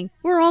thinking.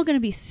 We're all going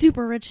to be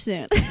super rich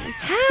soon.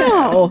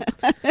 How?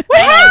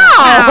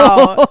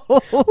 How?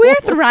 We're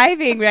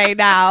thriving right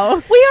now.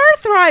 We are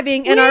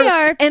thriving in We our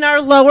are in our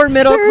lower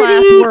middle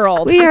class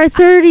world. We are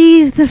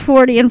 30 to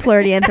 40 and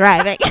flirty and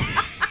thriving.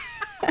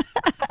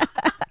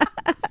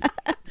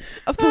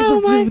 Oh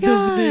my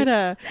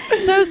god!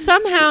 So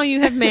somehow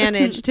you have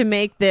managed to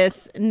make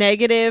this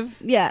negative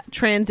Yeah.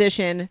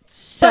 transition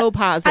so But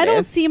positive. I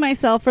don't see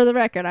myself, for the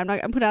record, I'm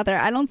not gonna put it out there,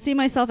 I don't see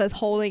myself as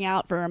holding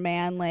out for a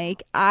man.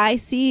 Like I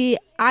see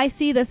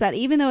this, that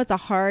even though it's a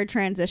hard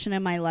transition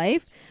in my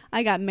life,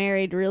 I got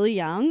married really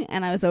young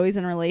and I was always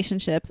in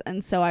relationships,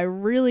 and so I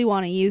really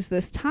want to use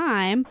this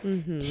time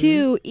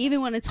to,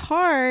 even when it's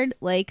hard,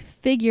 like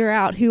figure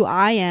out who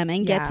I am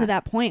and get Yeah. to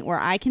that point where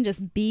I can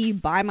just be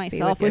by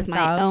myself with my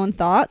yourself. own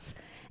thoughts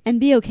and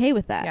be okay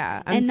with that.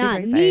 Yeah, I'm and super not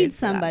excited need for that.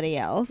 somebody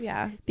else.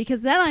 Yeah.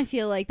 Because then I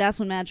feel like that's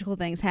when magical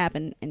things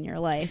happen in your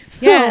life.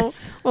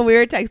 Yes. When we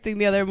were texting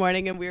the other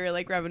morning and we were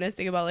like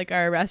reminiscing about like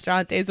our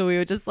restaurant days where we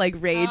would just like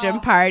rage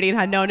and party and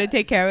had no one to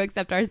take care of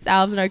except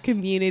ourselves and our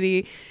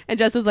community. And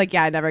Jess was like,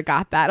 yeah, I never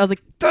got that. I was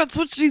like, that's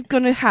what she's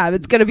gonna have.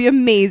 It's gonna be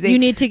amazing. You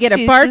need to get a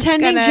She's just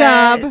bartending gonna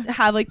job.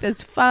 have like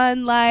this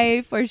fun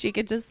life where she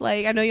could just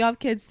like, I know you have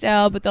kids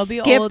still, but they'll be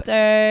Skip older.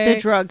 The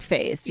drug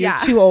phase. You're Yeah.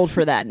 too old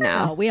for that Oh,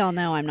 now. we all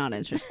know I'm not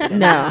interested in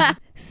No. that.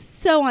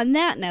 So on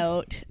that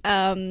note,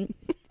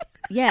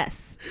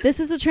 yes, this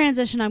is a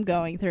transition I'm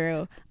going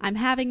through. I'm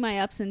having my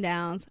ups and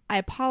downs. I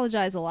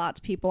apologize a lot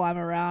to people I'm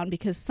around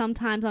because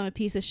sometimes I'm a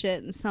piece of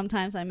shit and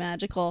sometimes I'm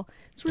magical.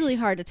 It's really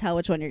hard to tell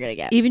which one you're going to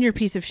get. Even your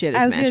piece of shit is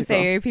I was magical.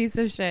 gonna say your piece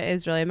of shit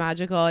is really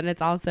magical, and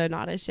it's also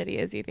not as shitty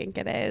as you think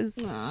it is.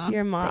 Aw,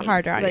 You're thanks.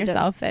 harder on I don't-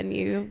 yourself than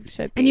you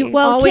should be. And you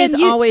Well, always, Kim,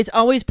 you-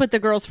 always put the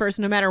girls first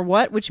no matter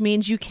what, which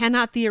means you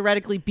cannot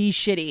theoretically be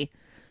shitty.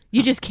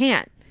 You just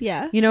can't.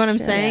 Yeah. You know what I'm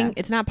That's true. saying? Yeah.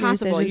 It's not Your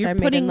possible. decisions You're are made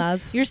in putting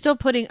love. you're still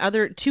putting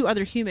two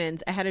other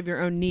humans ahead of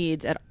your own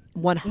needs at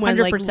 100% when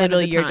like of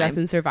literally the you're time. just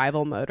in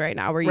survival mode right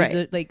now, where Right.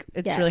 you like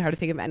it's really hard to Yes.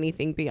 think of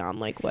anything beyond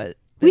like what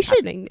we is should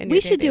happening in we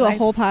your should day-to-day do a life.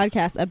 whole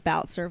podcast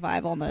about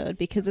survival mode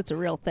because it's a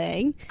real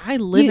thing. I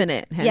live You- in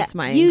it, hence yeah,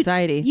 my you-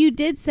 anxiety. You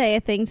did say a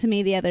thing to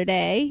me the other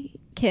day,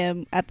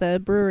 Kim, at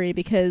the brewery,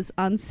 because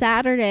on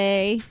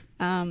Saturday,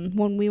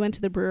 when we went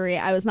to the brewery,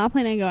 I was not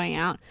planning on going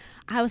out.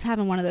 I was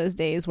having one of those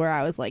days where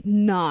I was like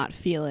not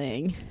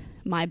feeling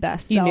my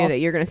best You self. knew that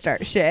you're gonna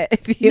start shit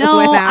if you No,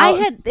 went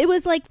out. it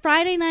was like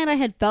Friday night. I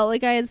had felt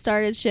like I had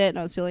started shit and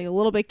I was feeling a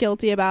little bit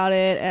guilty about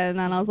it. And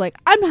then I was like,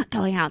 I'm not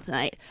going out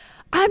tonight.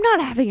 I'm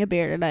not having a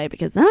beer tonight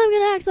because then I'm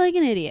going to act like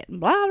an idiot.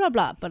 Blah, blah,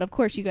 blah. But of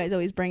course, you guys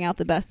always bring out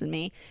the best in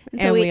me.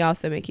 and so we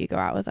also make you go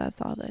out with us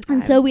all the time.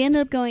 and so we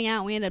ended up going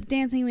out. We ended up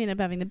dancing. We ended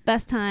up having the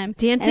best time.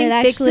 Dancing and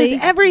it fixes actually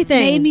everything.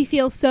 made me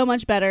feel so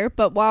much better.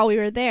 But while we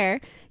were there,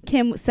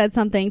 Kim said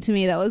something to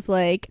me that was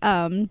like,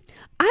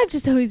 I've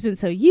just always been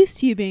so used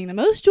to you being the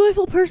most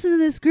joyful person in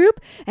this group,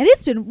 and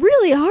it's been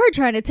really hard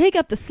trying to take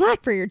up the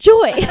slack for your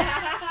joy.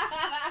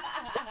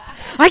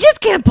 I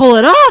just can't pull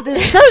it off.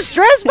 This is so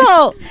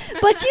stressful.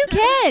 But you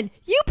can.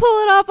 You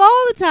pull it off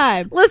all the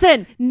time.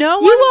 Listen, no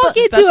one. You walk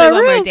into especially a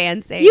when we're room.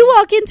 dancing. You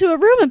walk into a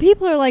room and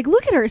people are like,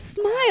 "Look at her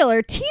smile.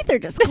 Her teeth are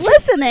just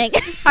glistening."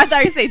 I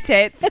thought you say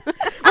tits.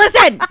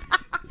 Listen,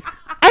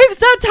 I'm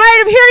so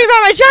tired of hearing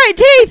about my giant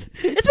teeth.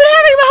 It's been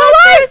happening my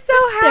whole life.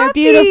 so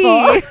happy. They're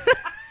beautiful.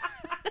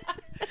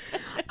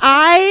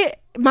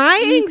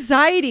 My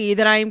anxiety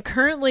that I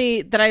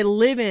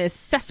live in a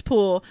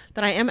cesspool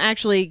that I am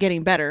actually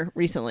getting better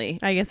recently.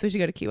 I guess we should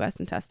go to Key West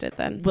and test it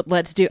then. But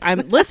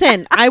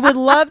listen, I would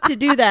love to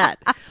do that.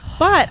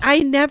 But I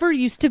never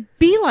used to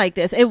be like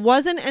this. It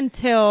wasn't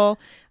until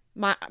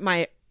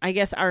my I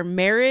guess our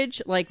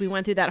marriage, like we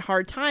went through that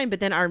hard time, but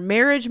then our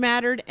marriage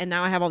mattered, and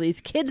now I have all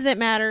these kids that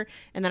matter,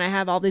 and then I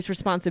have all these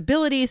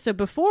responsibilities. So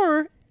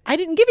before I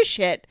didn't give a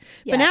shit.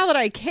 Yeah. But now that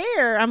I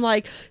care, I'm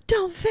like,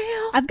 don't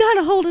fail. I've got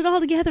to hold it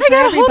all together. I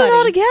gotta for hold it all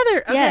everybody.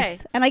 together. Okay.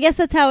 Yes, and I guess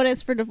that's how it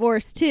is for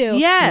divorce too. Yes.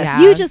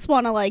 Yeah. You just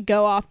want to like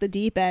go off the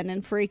deep end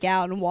and freak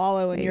out and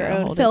wallow in You your gotta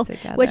own hold it filth.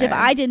 together. Which, if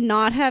I did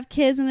not have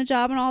kids and a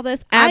job and all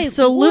this,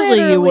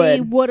 Absolutely I you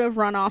literally would. have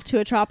run off to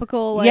a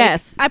tropical. Like,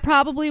 Yes. I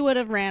probably would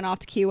have ran off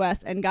to Key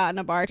West and gotten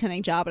a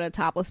bartending job at a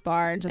topless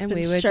bar and just And been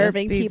we would just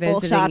serving be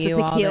people visiting shots of you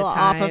all the tequila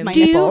off of time. my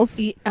Do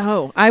nipples.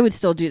 I would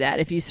still do that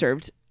if you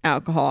served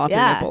alcohol off your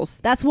Yeah, nipples.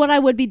 that's what I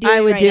would be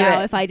doing would right do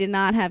now it. if I did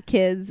not have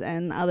kids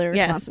and other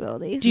Yes.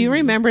 responsibilities. Do you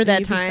remember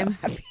that You'd be so time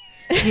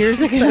happy. years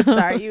So ago?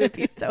 sorry, you would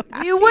be so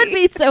happy. You would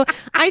be so.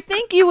 I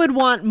think you would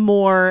want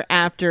more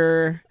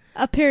after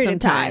A period some of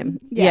time.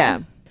 Yeah.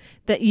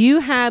 That you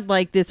had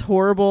like this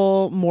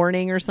horrible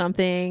morning or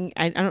something.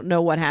 I don't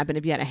know what happened,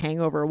 if you had a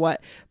hangover or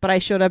what, but I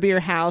showed up at your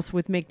house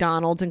with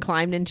McDonald's and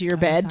climbed into your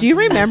bed. Do you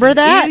remember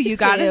that? You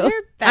got in too.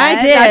 your bed.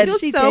 I did. That feels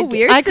She so did.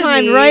 weird I to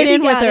climbed me. right She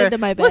in with got her. into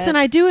my bed. Listen,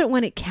 I do it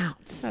when it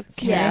counts. That's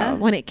Okay? Yeah.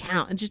 When it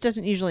counts. It just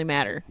doesn't usually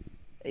matter.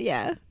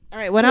 Yeah. All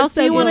right. What It was else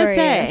do so you want to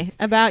glorious. say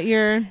about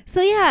your...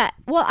 So yeah,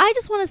 well, I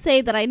just want to say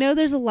that I know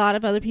there's a lot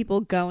of other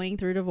people going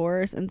through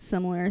divorce and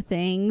similar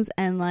things,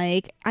 and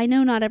like I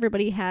know not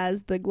everybody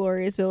has the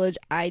glorious village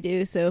I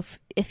do. So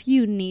if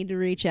you need to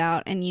reach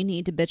out and you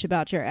need to bitch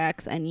about your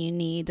ex and you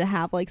need to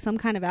have like some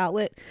kind of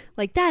outlet,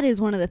 like that is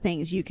one of the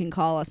things you can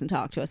call us and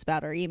talk to us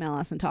about, or email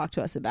us and talk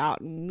to us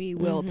about, and we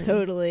will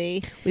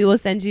totally. We will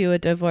send you a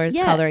divorce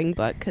Yeah. coloring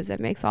book because it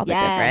makes all the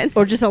Yes. difference.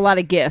 Or just a lot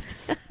of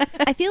gifts.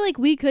 I feel like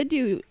we could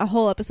do a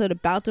whole episode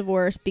about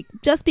divorce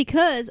just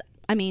because,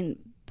 I mean,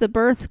 the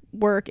birth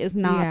work is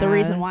not the Yeah.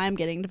 reason why I'm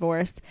getting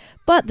divorced,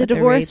 but the But the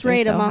divorce rates are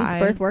rate so amongst high.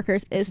 birth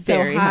workers is It's so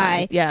very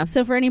high. Yeah.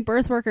 So for any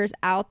birth workers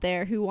out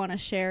there who want to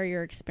share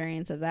your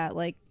experience of that,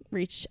 like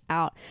reach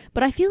out.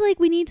 But I feel like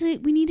we need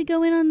to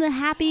go in on the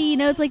happy, you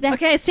know, it's like that.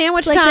 Okay,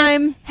 sandwich like the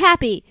time.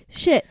 happy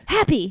shit,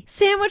 happy.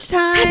 Sandwich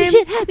time. Happy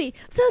shit, happy.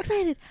 So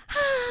excited.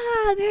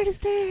 Ah, Meredith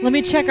Stern. Let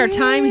me check our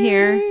time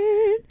here.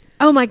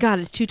 Oh my God,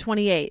 it's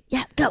 2:28.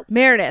 Yeah, go.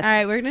 Meredith. All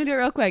right, we're gonna do it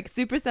real quick.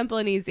 Super simple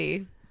and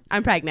easy.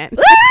 I'm pregnant.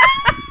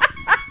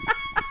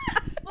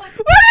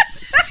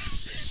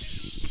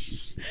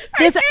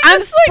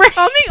 I'm spraying.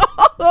 Coming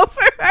all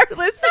over our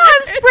listeners.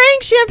 I'm spraying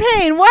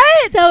champagne.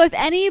 What? So if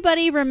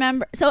anybody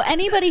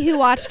anybody who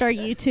watched our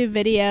YouTube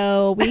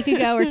video a week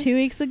ago or 2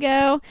 weeks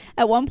ago,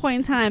 at one point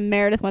in time,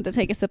 Meredith went to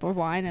take a sip of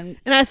wine, And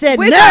I said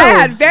Which no. I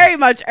had very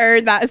much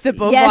earned that sip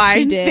of Yes, wine.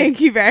 you did.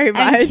 Thank you very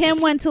much. and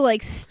Kim went to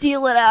like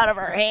steal it out of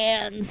her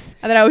hands.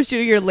 And then I was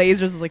shooting your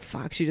lasers. I was like,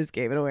 fuck, she just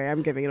gave it away.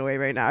 I'm giving it away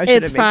right now. I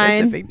shouldn't It's make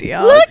fine. this a big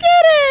deal. Look at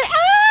her. Ah!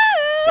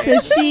 So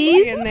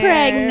she's In there.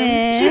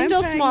 pregnant. She's I'm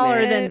still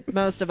smaller than pregnant.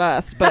 most of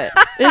us, but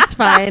it's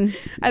fine.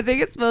 I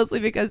think it's mostly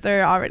because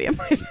they're already in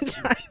my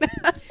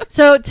vagina.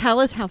 So tell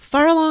us how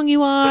far along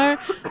you are.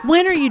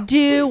 When are you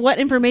due? What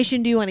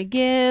information do you want to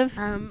give?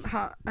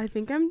 I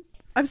think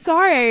I'm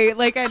sorry.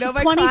 Like, I know She's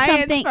my 20 clients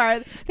something. are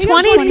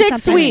 26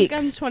 something. weeks.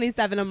 I'm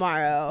 27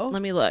 tomorrow.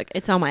 Let me look.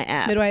 It's on my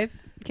app. Midwife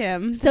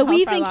Kim. So How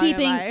we've far been along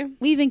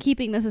am I?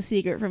 keeping this a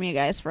secret from you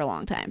guys for a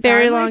long time.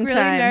 Very I'm, long like,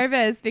 time. really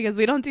nervous because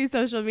we don't do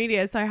social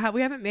media, so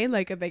we haven't made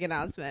like a big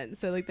announcement.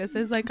 So like this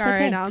is like It's our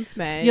okay.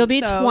 announcement. You'll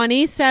be So-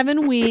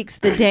 27 weeks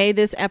the day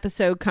this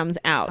episode comes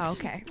out. Oh,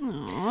 okay.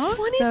 Aww.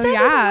 27 So,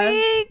 yeah.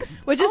 weeks.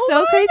 Which is Oh so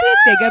my crazy to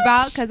think gosh.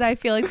 about because I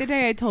feel like the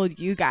day I told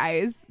you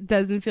guys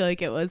doesn't feel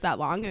like it was that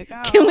long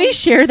ago. Can we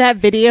share that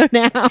video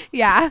now?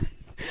 Yeah.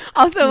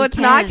 Also, We what's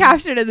not can.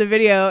 captured in the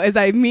video is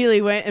I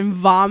immediately went and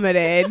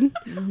vomited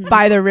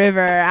by the river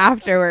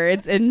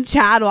afterwards, and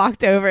Chad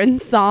walked over and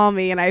saw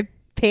me, and I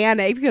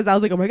panicked because I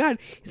was like, "Oh my god,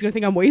 he's gonna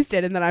think I'm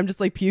wasted," and then I'm just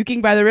like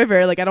puking by the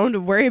river. Like I don't have to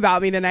worry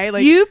about me tonight.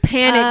 Like You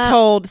panic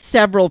told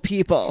several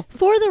people.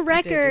 For the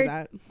I did do record,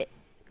 that.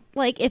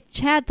 like if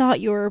Chad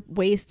thought you were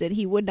wasted,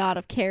 he would not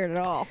have cared at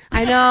all.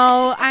 I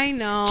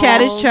know.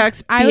 Chad is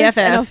Chuck's I was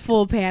in BFF. a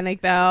full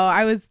panic though.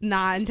 I was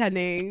not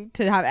intending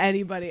to have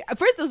anybody.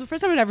 First, it was the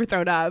first time I'd ever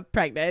thrown up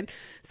pregnant.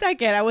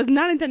 Second, I was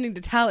not intending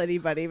to tell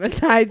anybody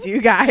besides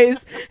you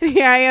guys. And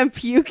here I am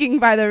puking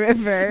by the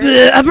river.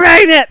 I'm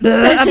pregnant.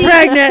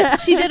 So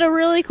she did a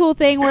really cool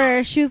thing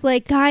where she was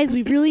like, "Guys,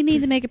 we really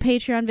need to make a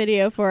Patreon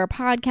video for our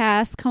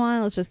podcast. Come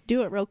on, let's just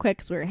do it real quick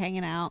because we were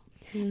hanging out."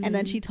 And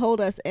then she told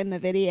us in the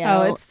video,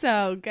 Oh, it's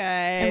so good.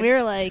 and we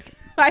were like,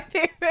 My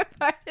favorite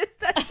part is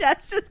that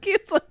Jess just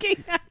keeps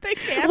looking at the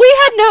camera.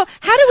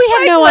 How do we have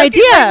Like, no looking,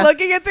 idea? like,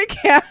 looking at the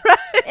camera.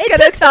 It's It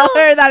gonna took tell so-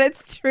 her that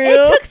it's true.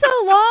 "It took so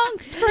long."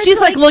 For it She's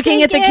to, like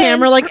looking at the sink in.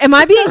 camera like, am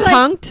I So being it's like,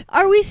 punked?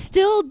 Are we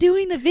still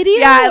doing the video?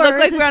 yeah, it or looked is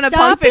like it we're on a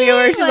punk video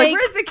where she's stopping?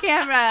 like, "Where's the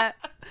camera?"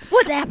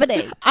 What's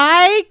happening?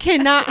 I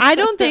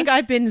don't think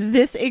I've been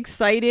this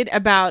excited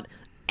about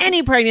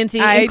any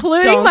pregnancy, I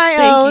including don't my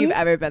think own. you've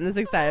ever been this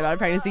excited about a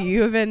pregnancy.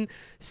 You have been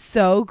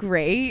so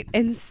great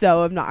and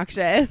so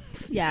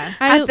obnoxious. Yeah.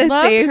 I at the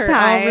love same her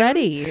time,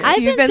 already. I've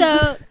You've been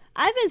been-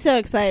 I've been so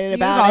excited You've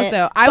about it.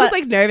 I was but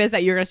like nervous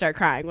that you were gonna start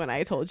crying when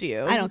I told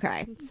you. I don't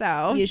cry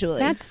So usually.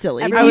 That's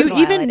silly. Every Do once you in a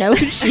while even I know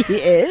who she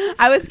is?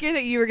 I was scared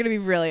that you were gonna be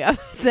really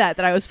upset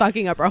that I was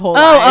fucking up our whole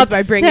Oh, lives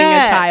by bringing a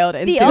upset. child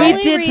into The it. only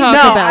we did reason- talk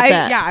No, about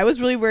that. yeah, I was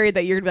really worried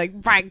that you're gonna be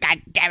like, "Right,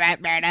 God damn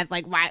it, Meredith!"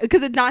 Like, why?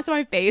 Because it's not to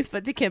my face,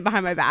 but to Kim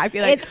behind my back. I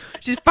feel like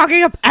she's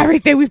fucking up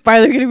everything. We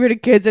finally getting rid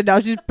of kids, and now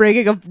she's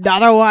bringing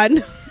another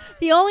one.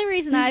 The only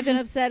reason I've been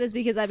upset is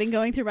because I've been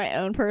going through my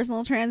own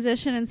personal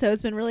transition, and so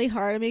it's been really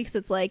hard on me because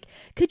it's like,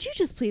 could you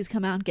just please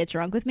come out and get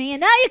drunk with me?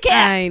 And now you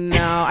can't. I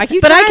know. I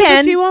keep, But I trying,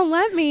 can. She won't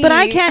let me. But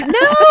I can't. No.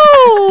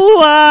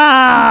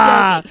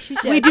 She's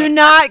We joking. do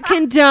not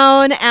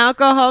condone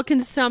alcohol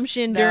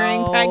consumption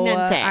during No,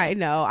 pregnancy. I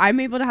know. I'm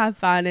able to have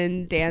fun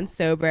and dance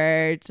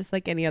sober, just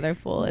like any other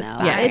fool. It's No,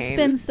 fine. it's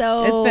been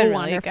so It's been really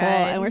wonderful, good.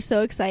 and we're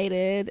so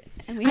excited.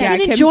 And we I Yeah, can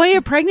Kim's- enjoy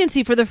a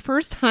pregnancy for the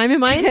first time in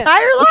my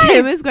entire life.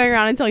 Kim is going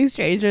around and telling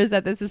strangers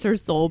that this is her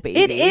soul baby.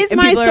 It is And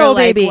my people are soul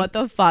like, baby. What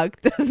the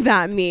fuck does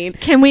that mean?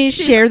 Can we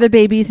share the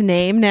baby's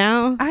name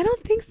now? I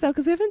don't think so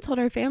because we haven't told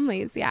our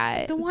families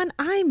yet. The one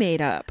I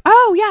made up.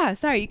 Oh yeah,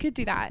 sorry, you could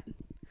do that.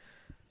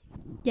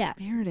 Yeah,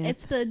 Meredith.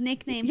 it's the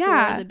nickname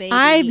Yeah. for the baby.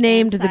 I've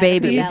named the inside of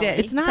baby. her You belly. did.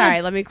 It's not-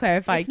 Sorry, let me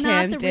clarify. It's Kim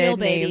not the did real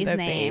name baby's the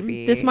name.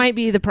 baby. This might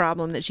be the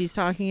problem that she's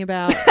talking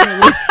about.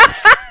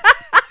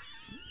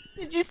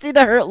 Did you see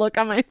the hurt look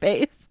on my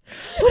face?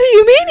 What do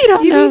you mean you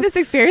don't You know? mean this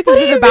experience What do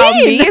isn't you about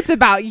mean? me? It's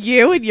about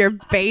you and your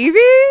baby.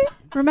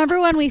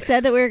 Remember when we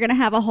said that we were going to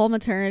have a whole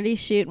maternity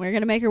shoot and we were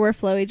going to make her wear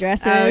flowy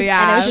dresses? Oh,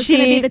 yeah. And it was just going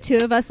to She- be the two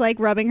of us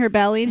like rubbing her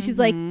belly. And she's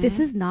like, this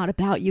is not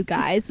about you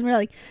guys. And we're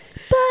like,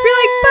 We're like,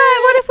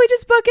 but what if we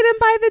just book it and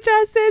buy the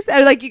dresses?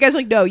 And like, you guys are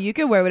like, no, you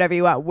can wear whatever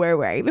you want. We're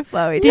wearing the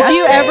flowy Did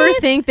you dresses. ever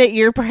think that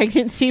your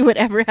pregnancy would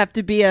ever have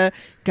to be a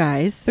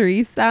guys?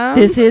 threesome?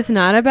 This is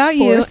not about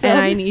you, Foursome. and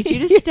I need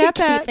you to step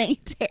back. keeping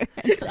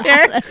Terrence out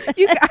Terrence, of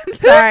it. I'm Who's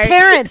sorry.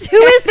 Terrence? Who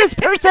is this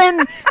person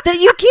that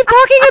you keep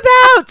talking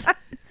about?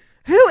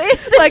 Who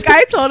is this? Like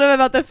I told him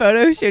about the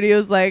photo shoot, he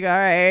was like, "All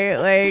right,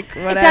 like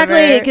whatever."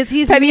 Exactly, 'cause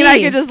he's Penny and I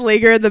me. could just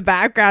linger in the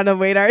background and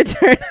wait our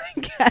turn. I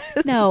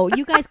guess. No,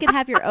 you guys can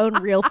have your own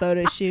real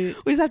photo shoot.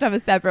 We just have to have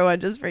a separate one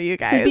just for you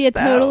guys. So it'd be a though.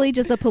 totally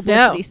just a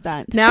publicity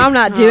stunt. Now I'm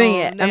not doing Oh,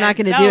 it. I'm man. not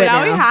going to No, do it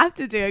now. now. We have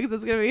to do it because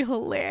it's gonna be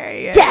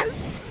hilarious.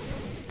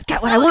 Yes.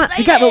 got what I want.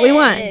 We got what we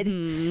want.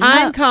 Mhm.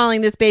 I'm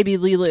calling this baby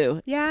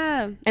Lilu.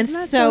 Yeah. And Isn't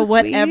that so sweet?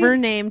 whatever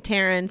name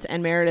Terrence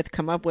and Meredith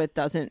come up with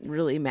doesn't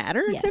really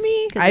matter Yes, to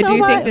me. 'cause I so do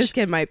think much. this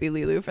kid might be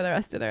Lilu for the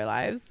rest of their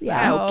lives.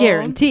 Yeah. Oh, So-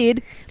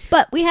 guaranteed.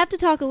 But we have to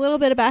talk a little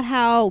bit about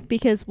how,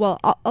 because, well,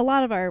 a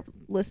lot of our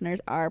listeners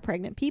are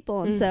pregnant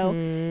people, and so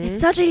it's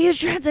such a huge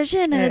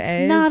transition, and It it's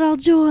is. not all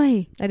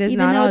joy. It is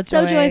even not though all it's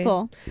so joy.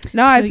 joyful.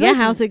 No, I So feel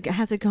yeah, like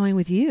how's it going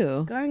with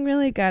you? going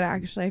really good,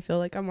 actually. I feel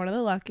like I'm one of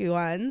the lucky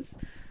ones.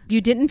 You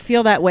didn't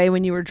feel that way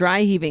when you were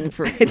dry heaving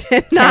for I did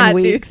 10 not,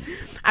 dude. weeks.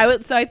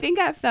 So I think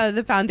at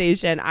the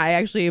foundation, I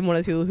actually am one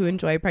of the people who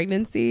enjoy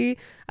pregnancy,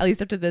 at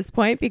least up to this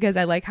point, because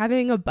I like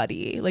having a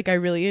buddy. Like, I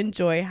really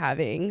enjoy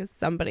having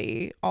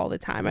somebody all the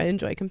time. I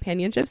enjoy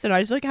companionship, so I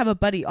just feel like I have a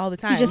buddy all the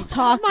time. You just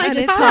talk. my You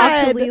just God.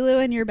 talk to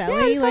Lilu in your yeah,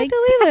 belly, I just like like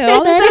to leave it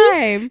all buddy. the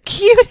time.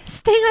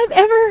 Cutest thing I've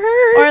ever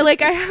heard. Or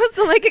like I have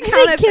some like the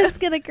accountability. kid's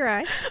gonna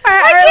cry.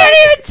 I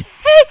can't even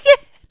take it.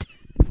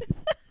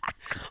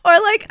 Or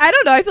like, I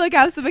don't know, I feel like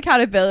I have some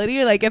accountability.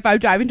 Or like if I'm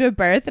driving to a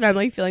birth and I'm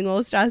like feeling a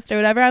little stressed or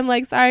whatever, I'm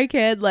like, sorry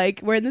kid,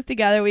 like we're in this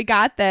together, we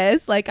got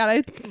this. Like,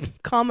 gotta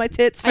calm my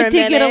tits for I a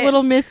did minute. get a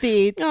little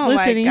misty Oh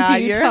listening my God,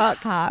 to you you're talk.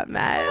 a hot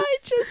mess. I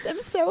just am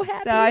so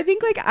happy. So I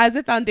think like as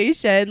a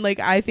foundation, like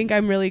I think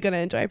I'm really gonna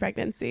enjoy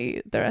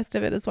pregnancy, the rest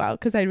of it as well,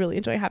 because I really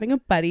enjoy having a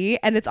buddy,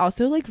 and it's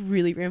also like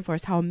really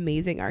reinforced how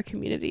amazing our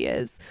community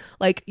is.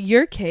 Like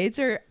your kids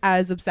are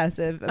as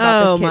obsessive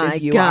about this kid my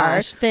as you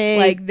gosh. are. They,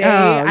 Like they, oh,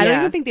 I don't yeah.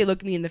 even think they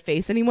look me in the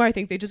face anymore. I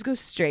think they just go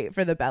straight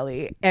for the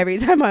belly every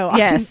time I walk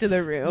Yes. into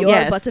the room. You're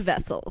Yes. but a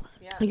vessel.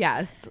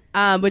 Yes,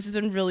 which has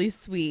been really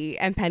sweet.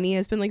 And Penny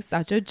has been like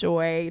such a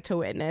joy to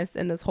witness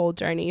in this whole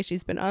journey.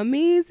 She's been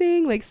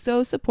amazing, like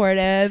so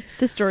supportive.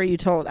 The story you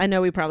told, I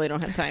know we probably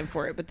don't have time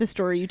for it, but the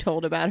story you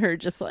told about her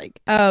just like,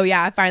 Oh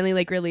yeah, finally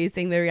like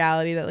releasing the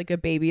reality that like a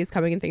baby is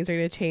coming and things are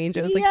going to change.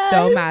 It was like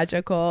so Yes.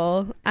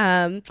 magical.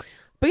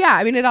 But yeah,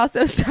 I mean, it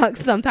also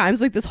sucks sometimes.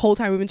 Like this whole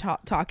time we've been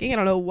talking, I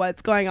don't know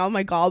what's going on with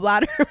my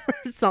gallbladder or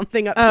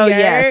something up oh here.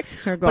 yes,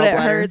 her But it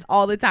gallbladder. hurts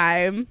all the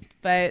time.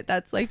 But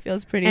that's like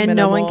feels pretty and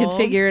minimal. no one can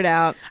figure it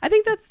out. I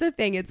think that's the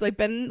thing. It's like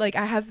been like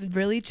I have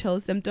really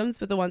chill symptoms,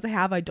 but the ones I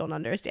have I don't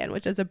understand,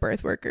 which as a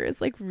birth worker is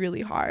like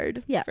really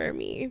hard Yeah. for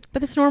me.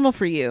 But it's normal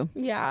for you.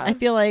 Yeah. I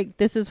feel like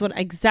this is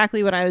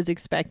exactly what I was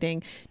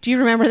expecting. Do you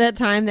remember that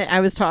time that I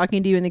was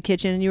talking to you in the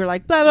kitchen and you were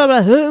like blah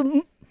blah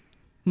blah?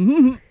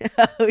 Oh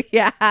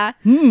yeah.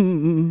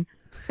 Hmm.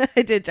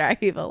 I did dry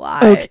heave a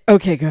lot.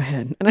 Okay, go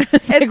ahead. And I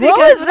was like, It's what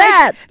because was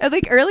that?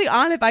 Like early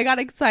on, if I got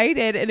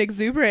excited and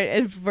exuberant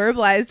and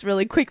verbalized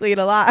really quickly and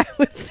a lot, I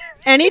would start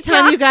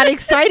Anytime you got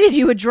excited,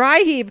 you would dry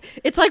heave.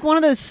 It's like one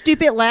of those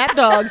stupid lap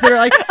dogs that are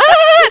like,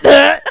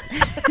 ah!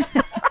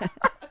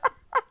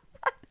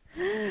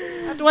 I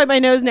have to wipe my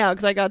nose now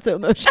because I got so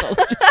emotional.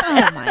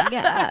 Oh my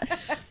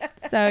gosh.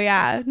 So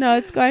yeah, no,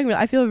 it's going.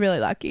 I feel really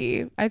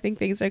lucky. I think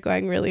things are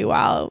going really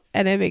well,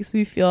 and it makes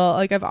me feel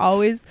like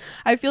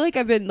I feel like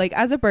I've been like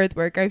as a birth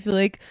worker. I feel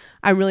like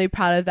I'm really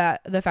proud of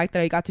that. The fact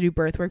that I got to do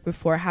birth work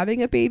before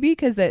having a baby,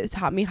 because it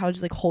taught me how to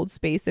just like hold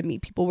space and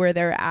meet people where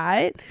they're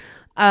at.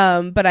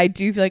 But I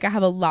do feel like I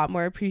have a lot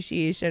more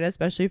appreciation,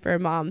 especially for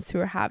moms who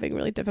are having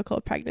really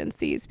difficult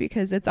pregnancies,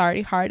 because it's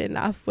already hard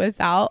enough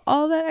without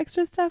all that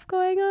extra stuff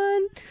going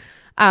on.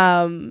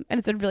 And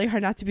it's been really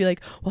hard not to be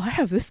like, well, I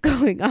have this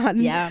going on.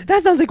 Yeah.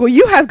 That sounds like what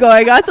you have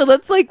going on. So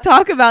let's like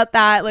talk about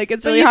that. Like,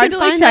 it's So really you hard can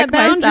to like find check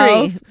that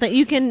boundary myself. that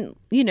you can,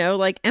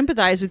 like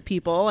empathize with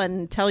people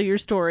and tell your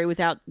story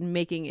without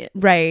making it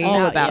Right. all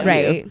About about you.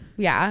 Right. you.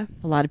 Yeah.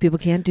 A lot of people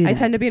can't do that. I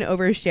tend to be an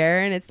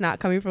overshare, and it's not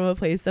coming from a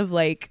place of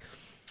like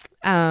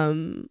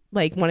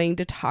wanting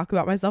to talk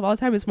about myself all the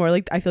time. It's more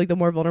like I feel like the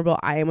more vulnerable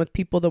I am with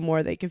people, the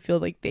more they can feel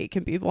like they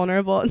can be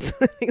vulnerable. And so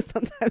I think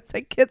sometimes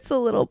it gets a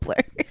little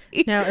blurry.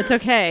 No, it's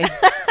okay.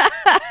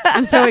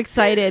 I'm so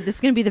excited. This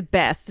is going to be the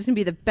best. This is going to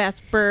be the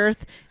best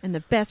birth and the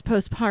best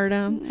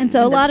postpartum. And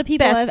so a the lot of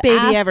people best have baby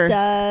asked ever.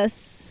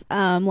 us,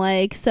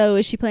 like, so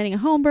is she planning a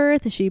home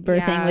birth? Is she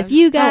birthing Yeah. with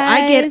you Oh,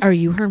 guys? I get. Are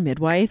you her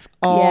midwife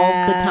all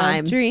Yeah. the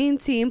time? Dream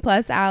Team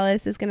plus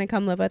Alice is gonna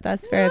come live with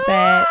us for a bit,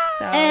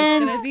 so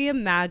And it's gonna be a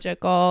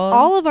magical.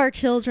 all of our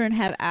children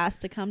have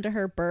asked to come to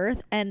her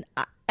birth, and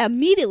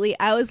immediately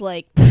I was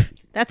like,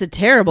 That's a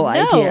terrible no,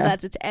 idea.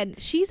 that's it. And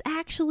she's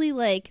actually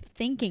like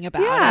thinking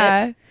about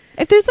yeah. it.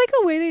 If there's like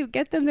a way to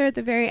get them there at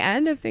the very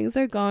end, if things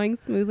are going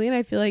smoothly and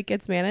I feel like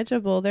it's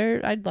manageable,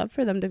 I'd love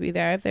for them to be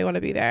there if they want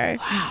to be there.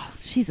 Wow,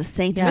 she's a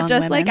saint Yeah. among But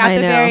just women. like at I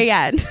the know. very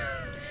end.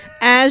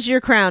 As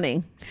you're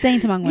crowning,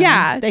 Saint among women.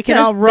 Yeah. they can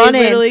just- all run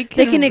in. literally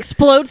They can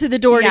explode through the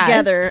door Yes.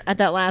 together at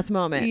that last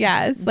moment.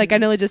 Yes. Like I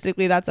know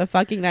logistically that's a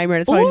fucking nightmare.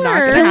 It's probably not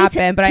Or- going to Can we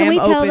happen, but I can am we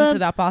tell open to them-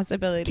 that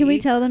possibility. Can we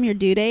tell them your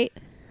due date?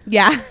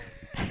 Yeah.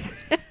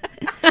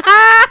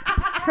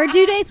 Her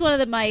due date's one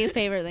of my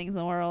favorite things in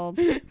the world.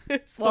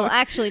 It's Well,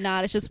 actually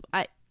not. It's just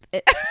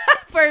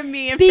for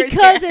me and for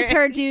because it's Terrence.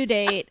 her due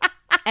date,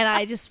 and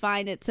I just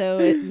find it so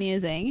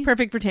amusing.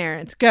 Perfect for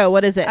Terrence. Go.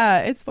 What is it?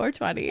 It's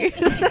 420.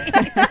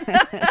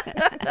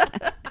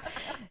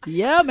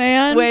 Yeah,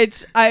 man.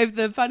 Which I've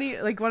the funny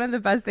like one of the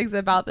best things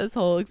about this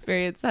whole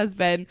experience has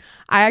been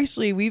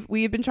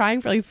we've been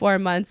trying for like 4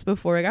 months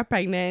before I got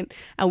pregnant,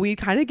 and we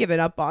kind of given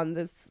up on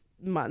this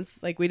month.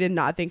 Like we did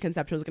not think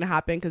conception was gonna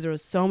happen because there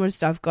was so much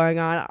stuff going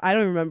on. I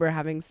don't remember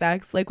having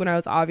sex like when I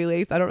was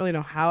ovulating, so I don't really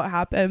know how it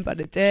happened, but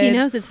it did. He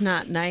knows it's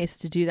not nice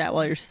to do that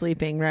while you're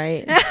sleeping,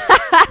 right?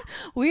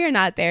 We are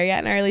not there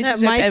yet in our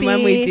relationship, might and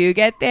when we be- do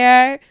get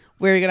there,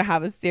 we're gonna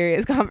have a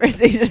serious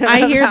conversation.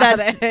 I hear about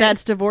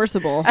that's it.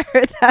 divorceable. I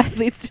heard that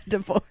leads to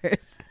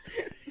divorce.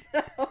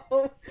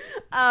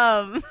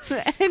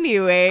 So,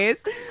 anyways,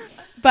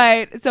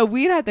 but so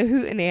we'd had the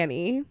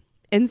hootenanny,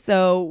 and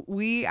so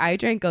I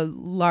drank a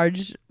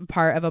large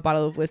part of a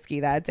bottle of whiskey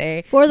that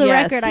day. For the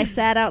Yes. record, I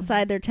sat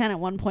outside their tent at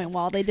one point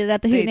while they did it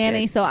at the They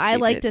Hootenanny, did. so I She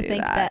like did to do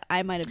think that. that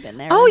I might have been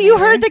there. Oh, when you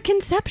they were- heard the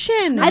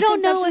conception. I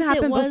don't know Conception if it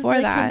happened was before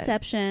the that.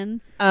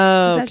 conception.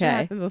 Oh, Conception okay.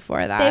 happened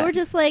before that. They were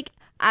just like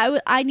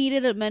I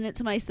needed a minute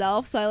to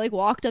myself, so I like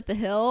walked up the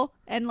hill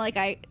and like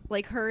I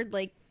like heard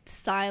like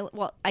silent.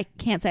 Well, I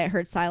can't say I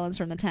heard silence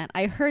from the tent.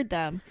 I heard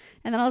them,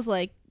 and then I was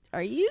like,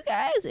 "Are you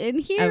guys in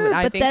here?"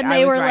 I But think then I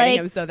they was were riding like,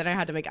 him, so then I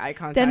had to make eye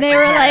contact. then they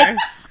with were her. like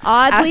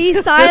oddly As this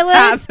was silent,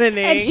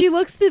 happening. and she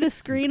looks through the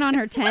screen on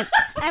her tent,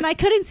 and I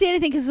couldn't see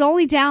anything because it's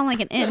only down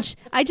like an inch.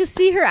 I just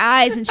see her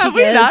eyes, and she Have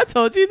we goes, not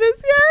told you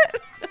this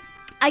yet?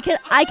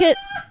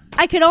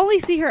 I could only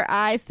see her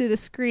eyes through the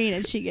screen,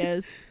 and she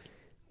goes,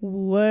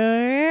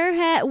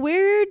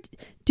 we're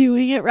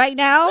doing it right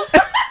now.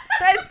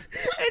 And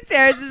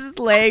Terrence is just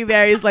laying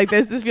there. He's like,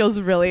 this feels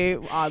really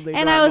oddly.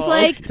 And I was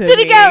normal like, to Did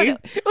he me. go?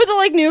 Was it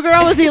like New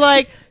Girl? Was he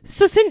like,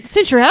 so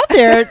since you're out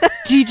there,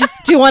 do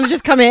you want to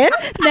just come in?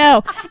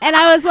 No. And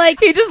I was like,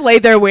 He just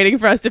laid there waiting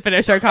for us to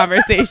finish our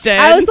conversation.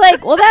 I was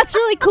like, well, that's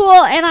really cool,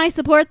 and I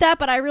support that,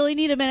 but I really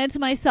need a minute to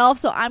myself,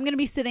 so I'm going to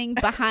be sitting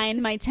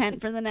behind my tent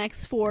for the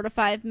next 4 to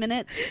 5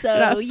 minutes. And So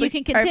I was you like,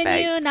 can continue,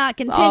 perfect. not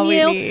That's all we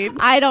continue. need.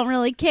 I don't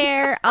really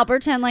care. I'll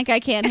pretend like I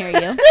can't hear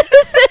you.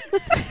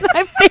 This is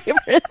my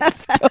favorite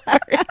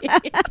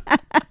story.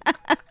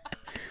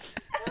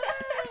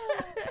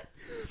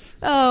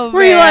 oh,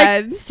 Were you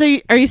man.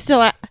 like, are you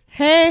still at?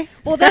 Hey,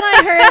 Well, then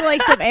I heard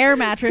like some air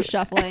mattress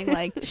shuffling,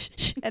 like, shh,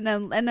 shh, and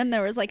then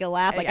there was like a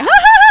laugh, like,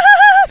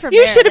 from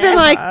you should have been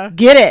Meredith. like,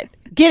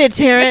 get it,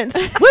 Terrence.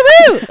 Woo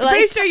woo! Pretty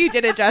Like, sure you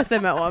did address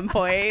him at one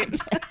point.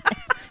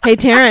 hey,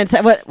 Terrence,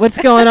 what's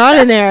going on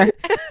in there?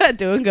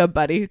 Doing good,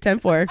 buddy.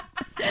 10-4.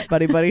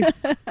 Buddy.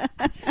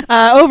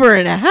 Over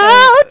and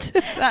out.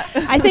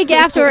 I think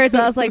afterwards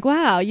I was like,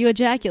 wow, you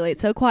ejaculate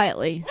so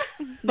quietly.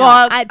 No,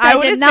 Well, I I did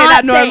wouldn't not say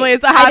that say- normally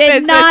is what I happens. did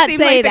but it not seemed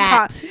say like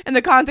that. in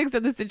the context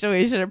of the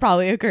situation, it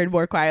probably occurred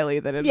more quietly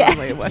than it Yes.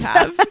 normally would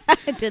have.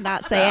 I did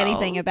not say So-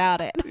 anything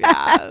about it.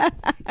 Yeah.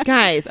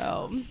 Guys,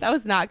 So that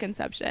was not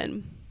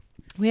conception.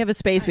 we have a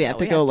space we I have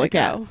know, to go look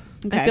at. go.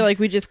 I feel like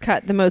we just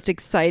cut the most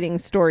exciting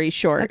story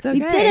short. That's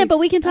We okay. didn't, but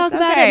we can talk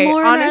That's about okay. it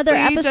more Honestly, in other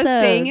episodes. just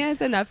saying it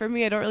is enough for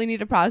me. I don't really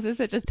need to process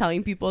it. Just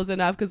telling people is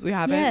enough because we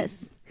haven't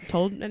Yes.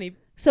 told any.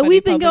 So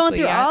we've been going publicly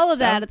through yet, all of so-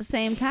 that at the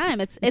same time.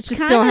 It's just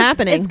kind still of,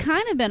 happening. It's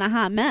kind of been a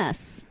hot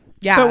mess.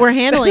 Yeah, But we're it's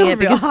been handling a it real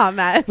because hot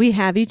mess. we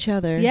have each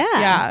other.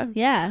 Yeah.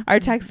 Yeah. Our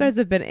text threads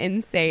have been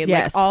insane.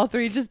 Yes. Like all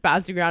three just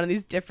bouncing around on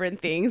these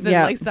different things and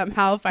Yep. like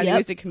somehow finding Yep.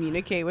 ways to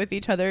communicate with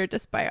each other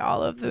despite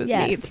all of those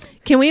Yes. needs.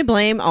 Can we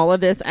blame all of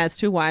this as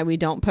to why we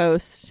don't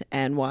post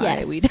and why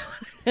Yes. we don't?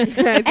 I think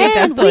that's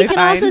And totally we can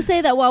fine. also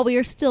say that while we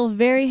are still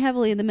very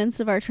heavily in the midst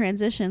of our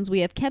transitions,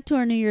 we have kept to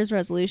our New Year's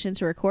resolution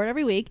to record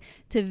every week,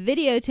 to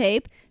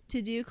videotape,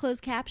 to do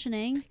closed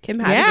captioning, Kim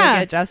had to Yeah. go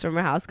get Jess from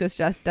her house because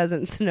Jess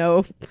doesn't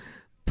snow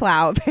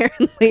plow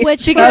apparently.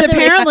 which Because further-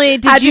 apparently,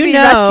 had did to you be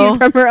know? rescued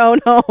from her own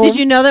home. Did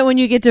you know that when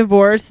you get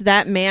divorced,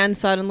 that man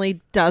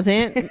suddenly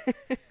doesn't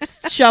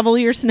shovel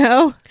your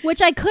snow?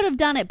 which I could have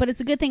done it, but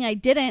it's a good thing I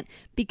didn't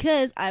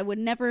because I would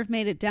never have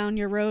made it down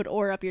your road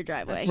or up your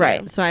driveway.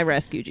 Right. So I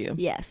rescued you.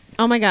 Yes.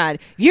 Oh my God.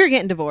 You're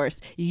getting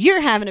divorced.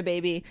 You're having a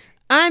baby.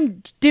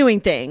 I'm doing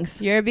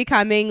things. You're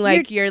becoming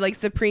like your like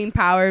supreme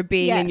power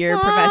being in Yes. your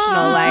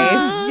professional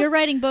life. You're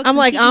writing books. I'm and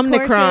like teaching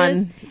Omnicron.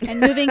 courses and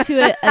moving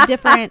to a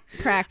different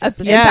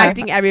practice. Yeah.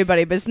 Impacting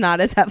everybody, but it's not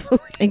as heavily.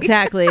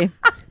 Exactly.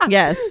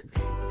 Yes.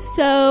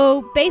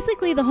 So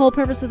basically, the whole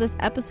purpose of this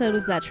episode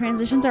was that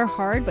transitions are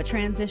hard, but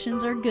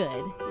transitions are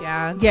good.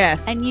 Yeah.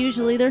 Yes. And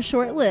usually they're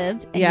short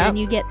lived. And Yep. then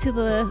you get to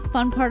the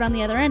fun part on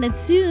the other end. And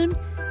soon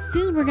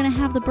we're going to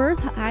have the birth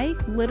high,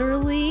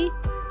 literally,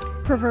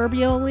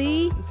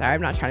 proverbially. I'm sorry,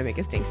 I'm not trying to make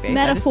a stink face.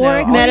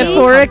 Metaphorically.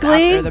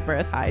 Metaphorically. after the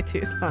birth high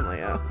too. So I'm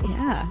like, oh.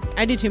 Yeah.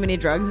 I do too many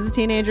drugs as a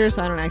teenager,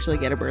 so I don't actually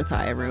get a birth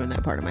high. I ruin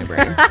that part of my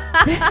brain.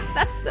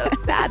 So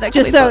sad. That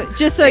just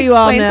so you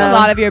all explains know, a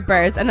lot of your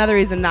births. Another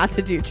reason not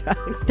to do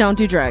drugs. don't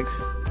do drugs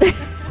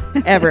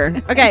ever.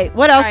 Okay,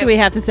 what else do we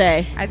have to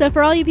say? So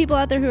for all you people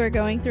out there who are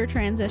going through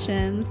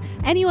transitions,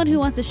 anyone who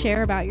wants to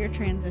share about your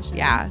transitions.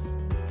 Yeah.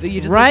 So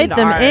you just Write listened to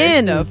them ours,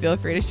 in. So feel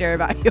free to share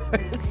about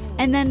yours.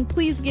 And then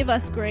please give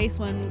us grace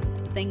when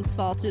things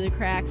fall through the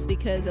cracks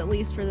because at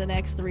least for the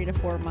next 3 to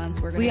 4 months,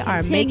 we're going We to are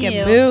continue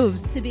making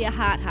moves. to be a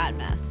hot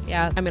mess.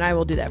 Yeah. I mean, I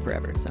will do that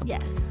forever. So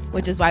Yes.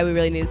 Which is why we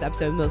really need this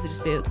episode, mostly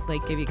just to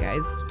like give you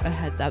guys a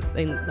heads up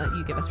and let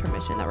you give us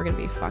permission that we're gonna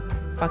be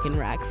fucking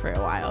wreck for a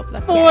while. But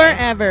that's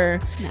forever.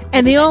 No,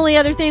 And the only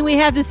other thing we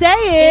have to say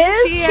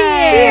is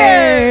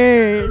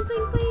Cheers.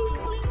 Cheers.